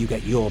wherever you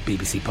get your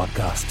BBC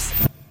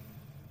podcasts,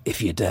 if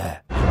you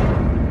dare.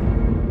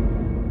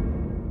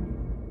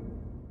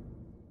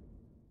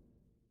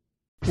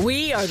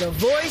 We are the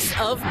voice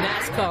of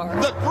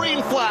NASCAR. The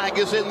green flag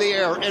is in the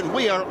air, and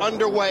we are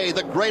underway.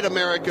 The Great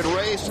American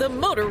Race. The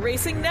Motor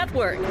Racing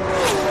Network.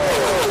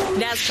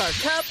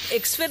 NASCAR Cup,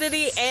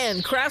 Xfinity,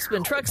 and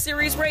Craftsman Truck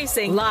Series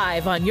Racing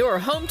live on your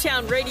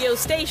hometown radio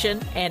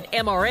station and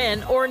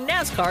MRN or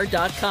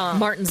NASCAR.com.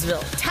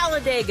 Martinsville,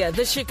 Talladega,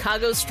 the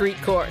Chicago Street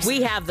Course.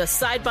 We have the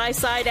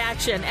side-by-side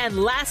action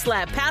and last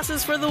lap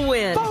passes for the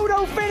win.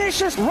 Photo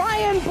finishes,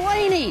 Ryan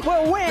Blaney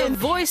will win. The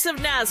voice of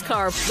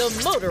NASCAR,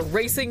 the Motor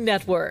Racing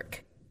Network.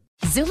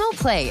 Xumo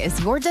Play is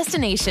your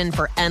destination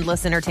for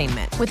endless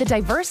entertainment. With a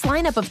diverse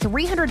lineup of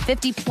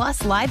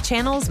 350-plus live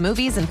channels,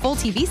 movies, and full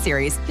TV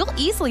series, you'll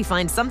easily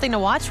find something to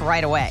watch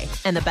right away.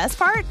 And the best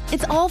part?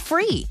 It's all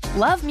free.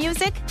 Love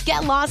music?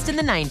 Get lost in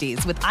the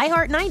 90s with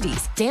iHeart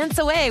 90s, dance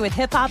away with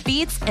hip-hop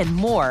beats, and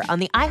more on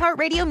the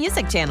iHeartRadio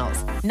music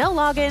channels. No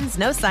logins,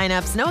 no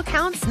signups, no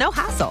accounts, no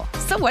hassle.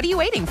 So what are you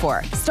waiting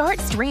for? Start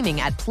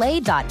streaming at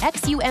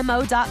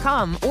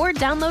play.xumo.com or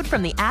download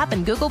from the app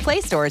and Google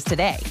Play stores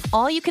today.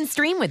 All you can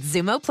stream with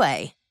Xumo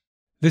Play.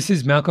 This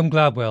is Malcolm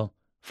Gladwell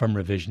from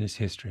Revisionist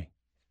History.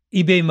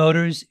 eBay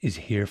Motors is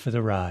here for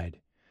the ride.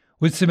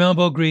 With some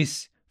elbow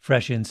grease,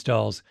 fresh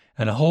installs,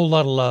 and a whole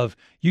lot of love,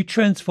 you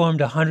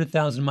transformed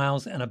 100,000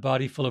 miles and a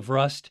body full of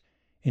rust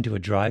into a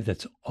drive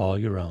that's all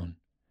your own.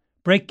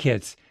 Brake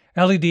kits,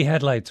 LED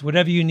headlights,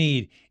 whatever you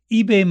need,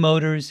 eBay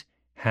Motors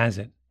has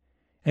it.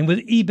 And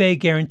with eBay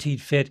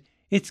Guaranteed Fit,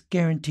 it's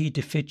guaranteed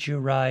to fit your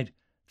ride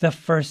the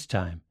first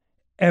time,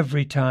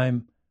 every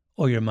time,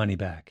 or your money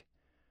back.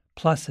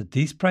 Plus, at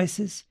these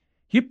prices,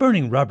 you're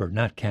burning rubber,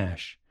 not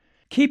cash.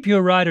 Keep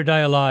your ride or die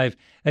alive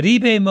at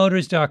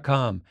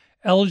ebaymotors.com.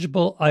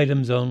 Eligible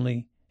items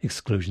only.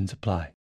 Exclusions apply.